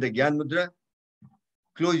sit in the Gyan Mudra.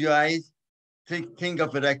 Close your eyes. Think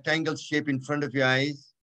of a rectangle shape in front of your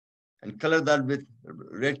eyes and color that with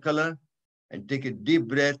red color and take a deep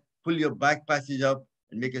breath. Pull your back passage up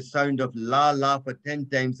and make a sound of la, la for 10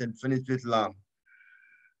 times and finish with la.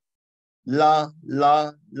 La,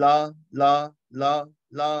 la, la, la, la,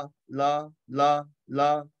 la, la, la,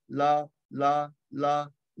 la, la, la, la,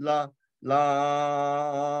 la, la.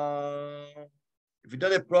 If you do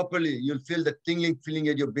it properly, you'll feel the tingling feeling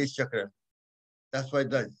at your base chakra. That's what it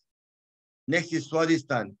does. Next is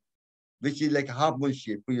Swadhisthana, which is like a half moon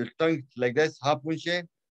shape. Put your tongue like this, half moon shape,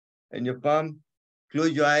 and your palm.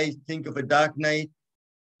 Close your eyes, think of a dark night,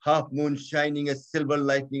 half moon shining a silver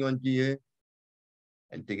lightning onto you.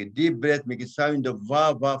 And take a deep breath, make a sound of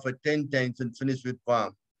va, va for 10 times and finish with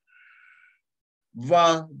va.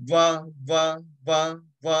 Va, va, va, va,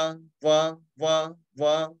 va, va, va,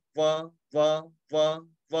 va, va, va, va,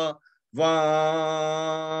 va, va.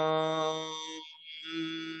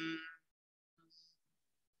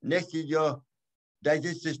 Next is your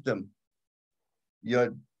digestive system.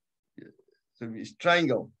 So it's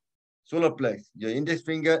triangle, solar plex. Your index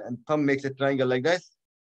finger and thumb makes a triangle like this.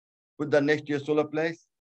 Put that next to your solar plex.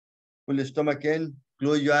 Pull your stomach in,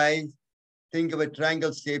 close your eyes, Think of a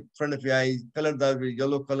triangle shape in front of your eyes, color that with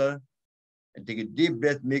yellow color, and take a deep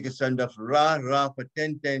breath, make a sound of Ra, Ra for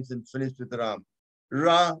 10 times and finish with Ram.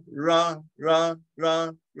 Ra, Ra, Ra,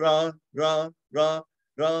 Ra, Ra, Ra, Ra,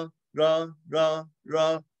 Ra, Ra, Ra,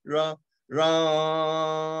 Ra, Ra, Ram.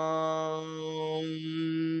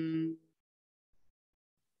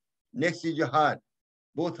 Next is your heart.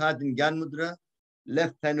 Both hands in Gyan Mudra,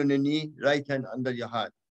 left hand on your knee, right hand under your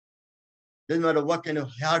heart. Doesn't matter what kind of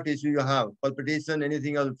heart issue you have, palpitation,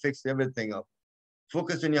 anything else, fix everything up.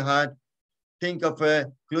 Focus on your heart. Think of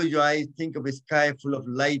close your eyes, think of a sky full of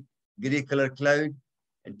light, gray color cloud,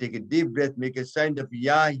 and take a deep breath, make a sound of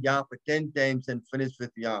Ya, Ya for 10 times and finish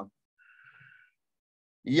with Ya.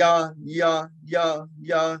 Ya, Ya, Ya,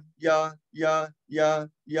 Ya, Ya, Ya, Ya,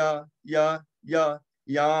 Ya, Ya, Ya,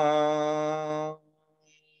 Ya.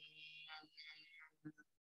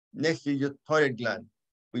 Next is your thyroid gland.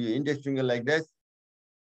 Put your index finger like this.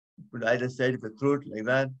 Put either side of the throat like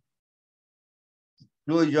that.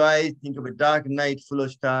 Close your eyes, think of a dark night full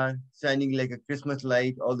of stars, shining like a Christmas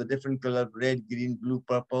light, all the different colors, red, green, blue,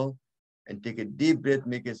 purple. And take a deep breath,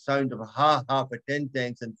 make a sound of ha, ha for 10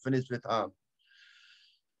 times and finish with ha.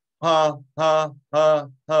 Ha, ha, ha,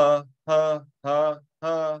 ha, ha, ha,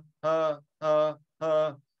 ha, ha, ha,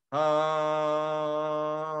 ha, ha.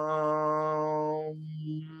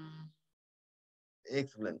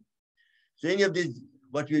 Excellent. So any of these,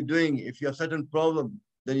 what you're doing, if you have certain problem,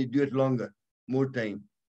 then you do it longer, more time.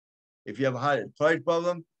 If you have a thyroid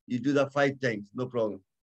problem, you do that 5 times, no problem.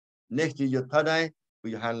 Next is your third eye,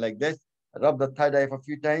 put your hand like this, rub the third eye for a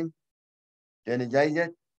few times, to energize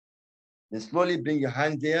it. Then slowly bring your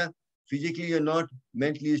hand there. Physically you're not,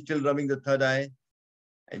 mentally you're still rubbing the third eye,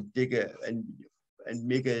 and take a and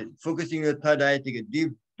make a focusing your third eye, take a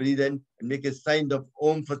deep breathe in and make a sign of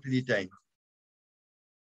Om for 3 times.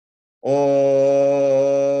 Om.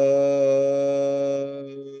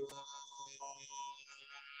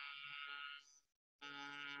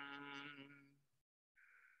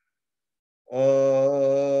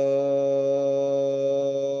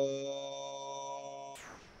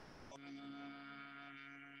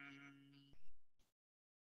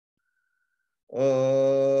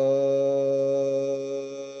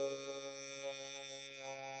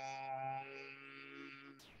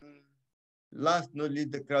 Last, not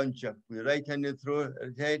least, the crown chakra. Put your right hand in through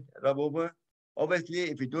head, rub over. Obviously,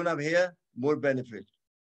 if you don't have hair, more benefit.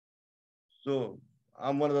 So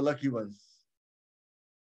I'm one of the lucky ones.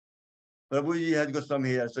 Prabhuji has got some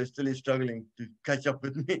hair, so he's still struggling to catch up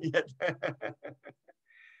with me yet.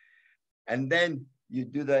 And then you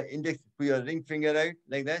do the index, put your ring finger out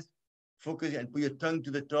like that, focus and put your tongue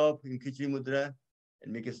to the top in Khichdi Mudra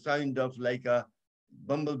and make a sound of like a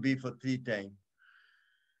bumblebee for 3 times.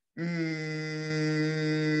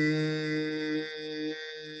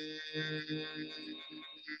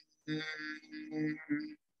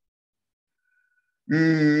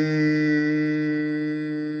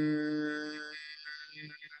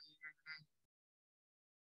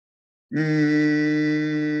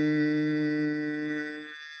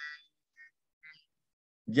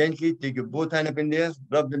 Gently take your both hands up in there,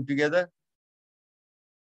 rub them together.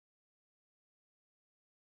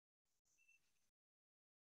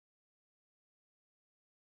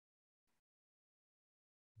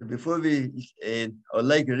 Before we, I would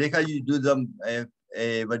like Rekha, you do the,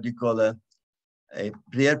 what do you call a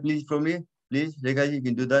prayer, please, for me. Please, Rekha, you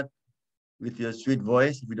can do that with your sweet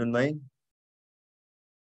voice, if you don't mind.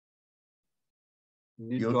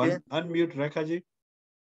 Need You to okay? unmute Rekhaji.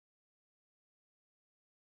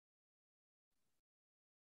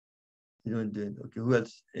 You don't do it. Okay, who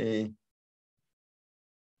else?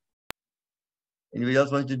 Anybody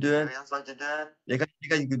else wants to do it? Rekha,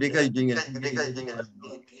 you're doing it.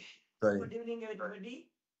 Sorry. Good evening, everybody.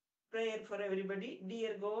 Prayer for everybody.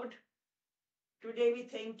 Dear God, today we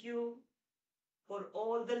thank you for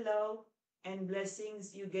all the love and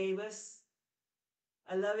blessings you gave us,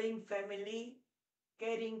 a loving family,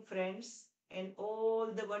 caring friends, and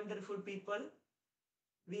all the wonderful people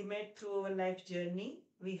we met through our life journey.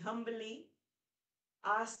 We humbly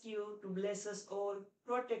ask you to bless us all,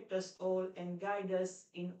 protect us all, and guide us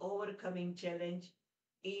in overcoming challenge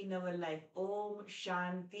in our life. Om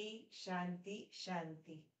Shanti, Shanti,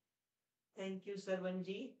 Shanti. Thank you,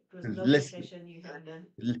 Sarvanji. It was a lovely session you have done.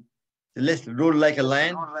 Let's roll like a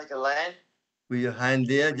lion. Put your hand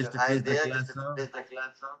there, just to place the glass now.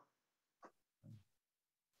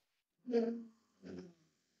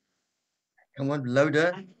 Come on,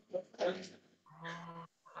 louder.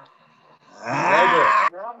 Louder.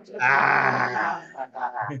 Ah.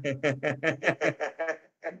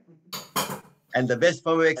 And the best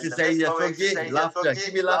form of exercise is laughter.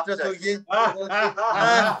 Give me laughter, Sogji.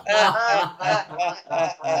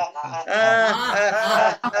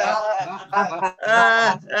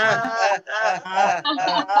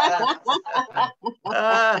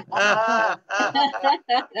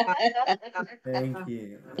 Thank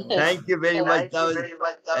you. Thank you very much.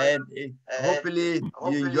 And hopefully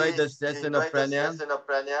you enjoyed the session of Pranayam.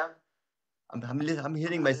 I'm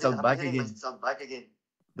hearing myself back again.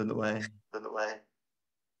 Don't know why.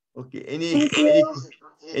 Okay.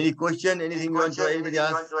 Any question? Anything you want to anybody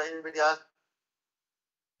ask?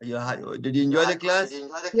 Did you enjoy the class?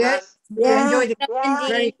 Yes, we Yeah. enjoyed it. Ramanji.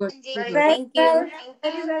 Very good. Very well.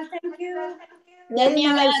 Very well. Thank you. Very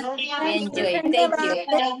nice. We enjoyed. Thank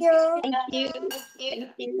Thank you. you. Thank you.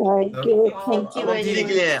 Thank you. Okay. Thank you very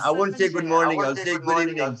much. I won't say good morning. I'll say good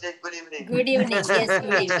evening. Good evening. Yes,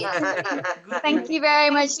 good evening. Thank you very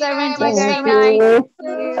much, Sarvanji. Thank Very you.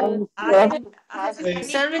 nice.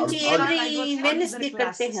 Sarvanji, every Wednesday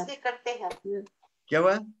करते हैं. क्या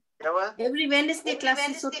हुआ? Every Wednesday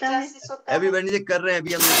classes होता है. Every Wednesday कर रहे हैं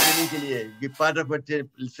अभी हम लोग ट्रेनिंग के लिए. कि part of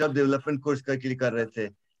self development course के लिए कर रहे थे.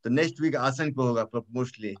 So next week आसन पे होगा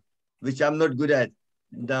mostly, which I'm not good at.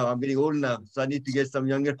 Now I'm getting old now, so I need to get some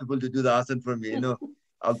younger people to do the asan for me. You know,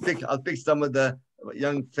 I'll pick some of the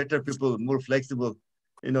young, fitter people, more flexible.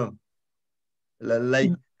 You know,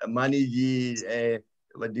 like Mani ji,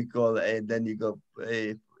 what do you call? Then you go.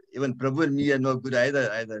 Even Prabhu and me are not good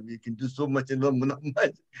either. We can do so much and not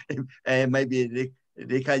much. Maybe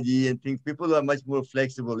Rekha ji and things. People are much more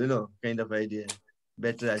flexible. You know, kind of idea.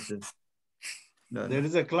 Better, I said. There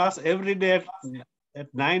is a class every day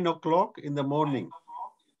at 9 o'clock in the morning.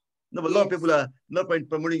 No, but a lot of people are not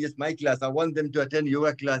promoting just my class. I want them to attend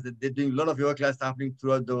yoga class. They're doing a lot of yoga class happening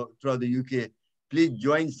throughout the UK. Please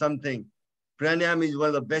join something. Pranayam is one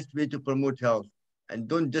of the best ways to promote health. And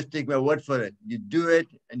don't just take my word for it. You do it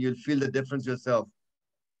and you'll feel the difference yourself.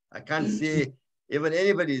 I can't say even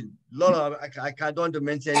anybody, I don't want to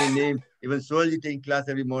mention any name, even Soil taking class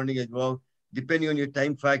every morning as well. Depending on your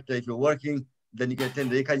time factor, if you're working, then you can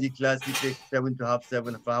attend Rekha ji class. He takes 7 to half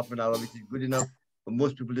 7 for half an hour, which is good enough for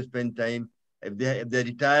most people to spend time. If they're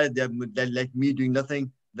retired, they're like me doing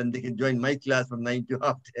nothing, then they can join my class from 9 to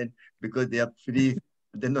half 10 because they are free.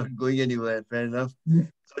 They're not going anywhere. Fair enough.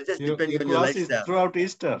 So just depending on your lifestyle. Throughout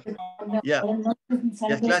Easter. Yeah.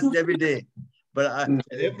 Yes, classes every day. But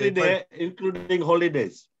every day, including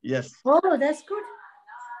holidays. Yes. Oh, that's good.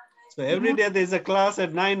 So every day there is a class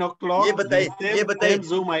at 9 o'clock. Same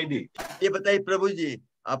Zoom ID. ये बताइए प्रभु जी,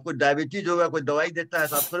 आपको diabetes होगा, कोई दवाई देता है,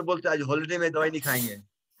 तो आप फिर बोलते हैं आज हॉलिडे में दवाई नहीं खाएंगे.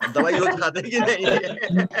 दवाई रोज खाते हैं कि नहीं?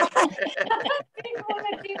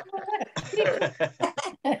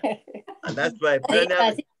 That's why. सही बात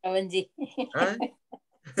है श्रवण जी.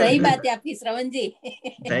 सही बात है आपकी श्रवण जी.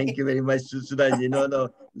 Thank you very much, Sudha ji. No.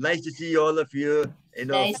 Nice to see all of you. You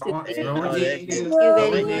know, nice to see you. Thank you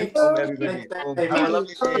very much. Everybody. Have a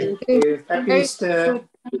lovely day. Happy Easter.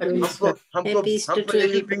 हमको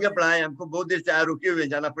लेकिन finger पढ़ाए, हमको बहुत देर से रुके हुए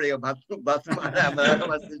जाना पड़ेगा. बाथरूम आ रहा है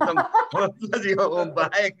हमारा system.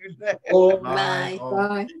 Bye.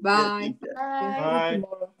 Bye. Bye. Bye. Bye.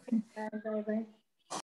 Bye.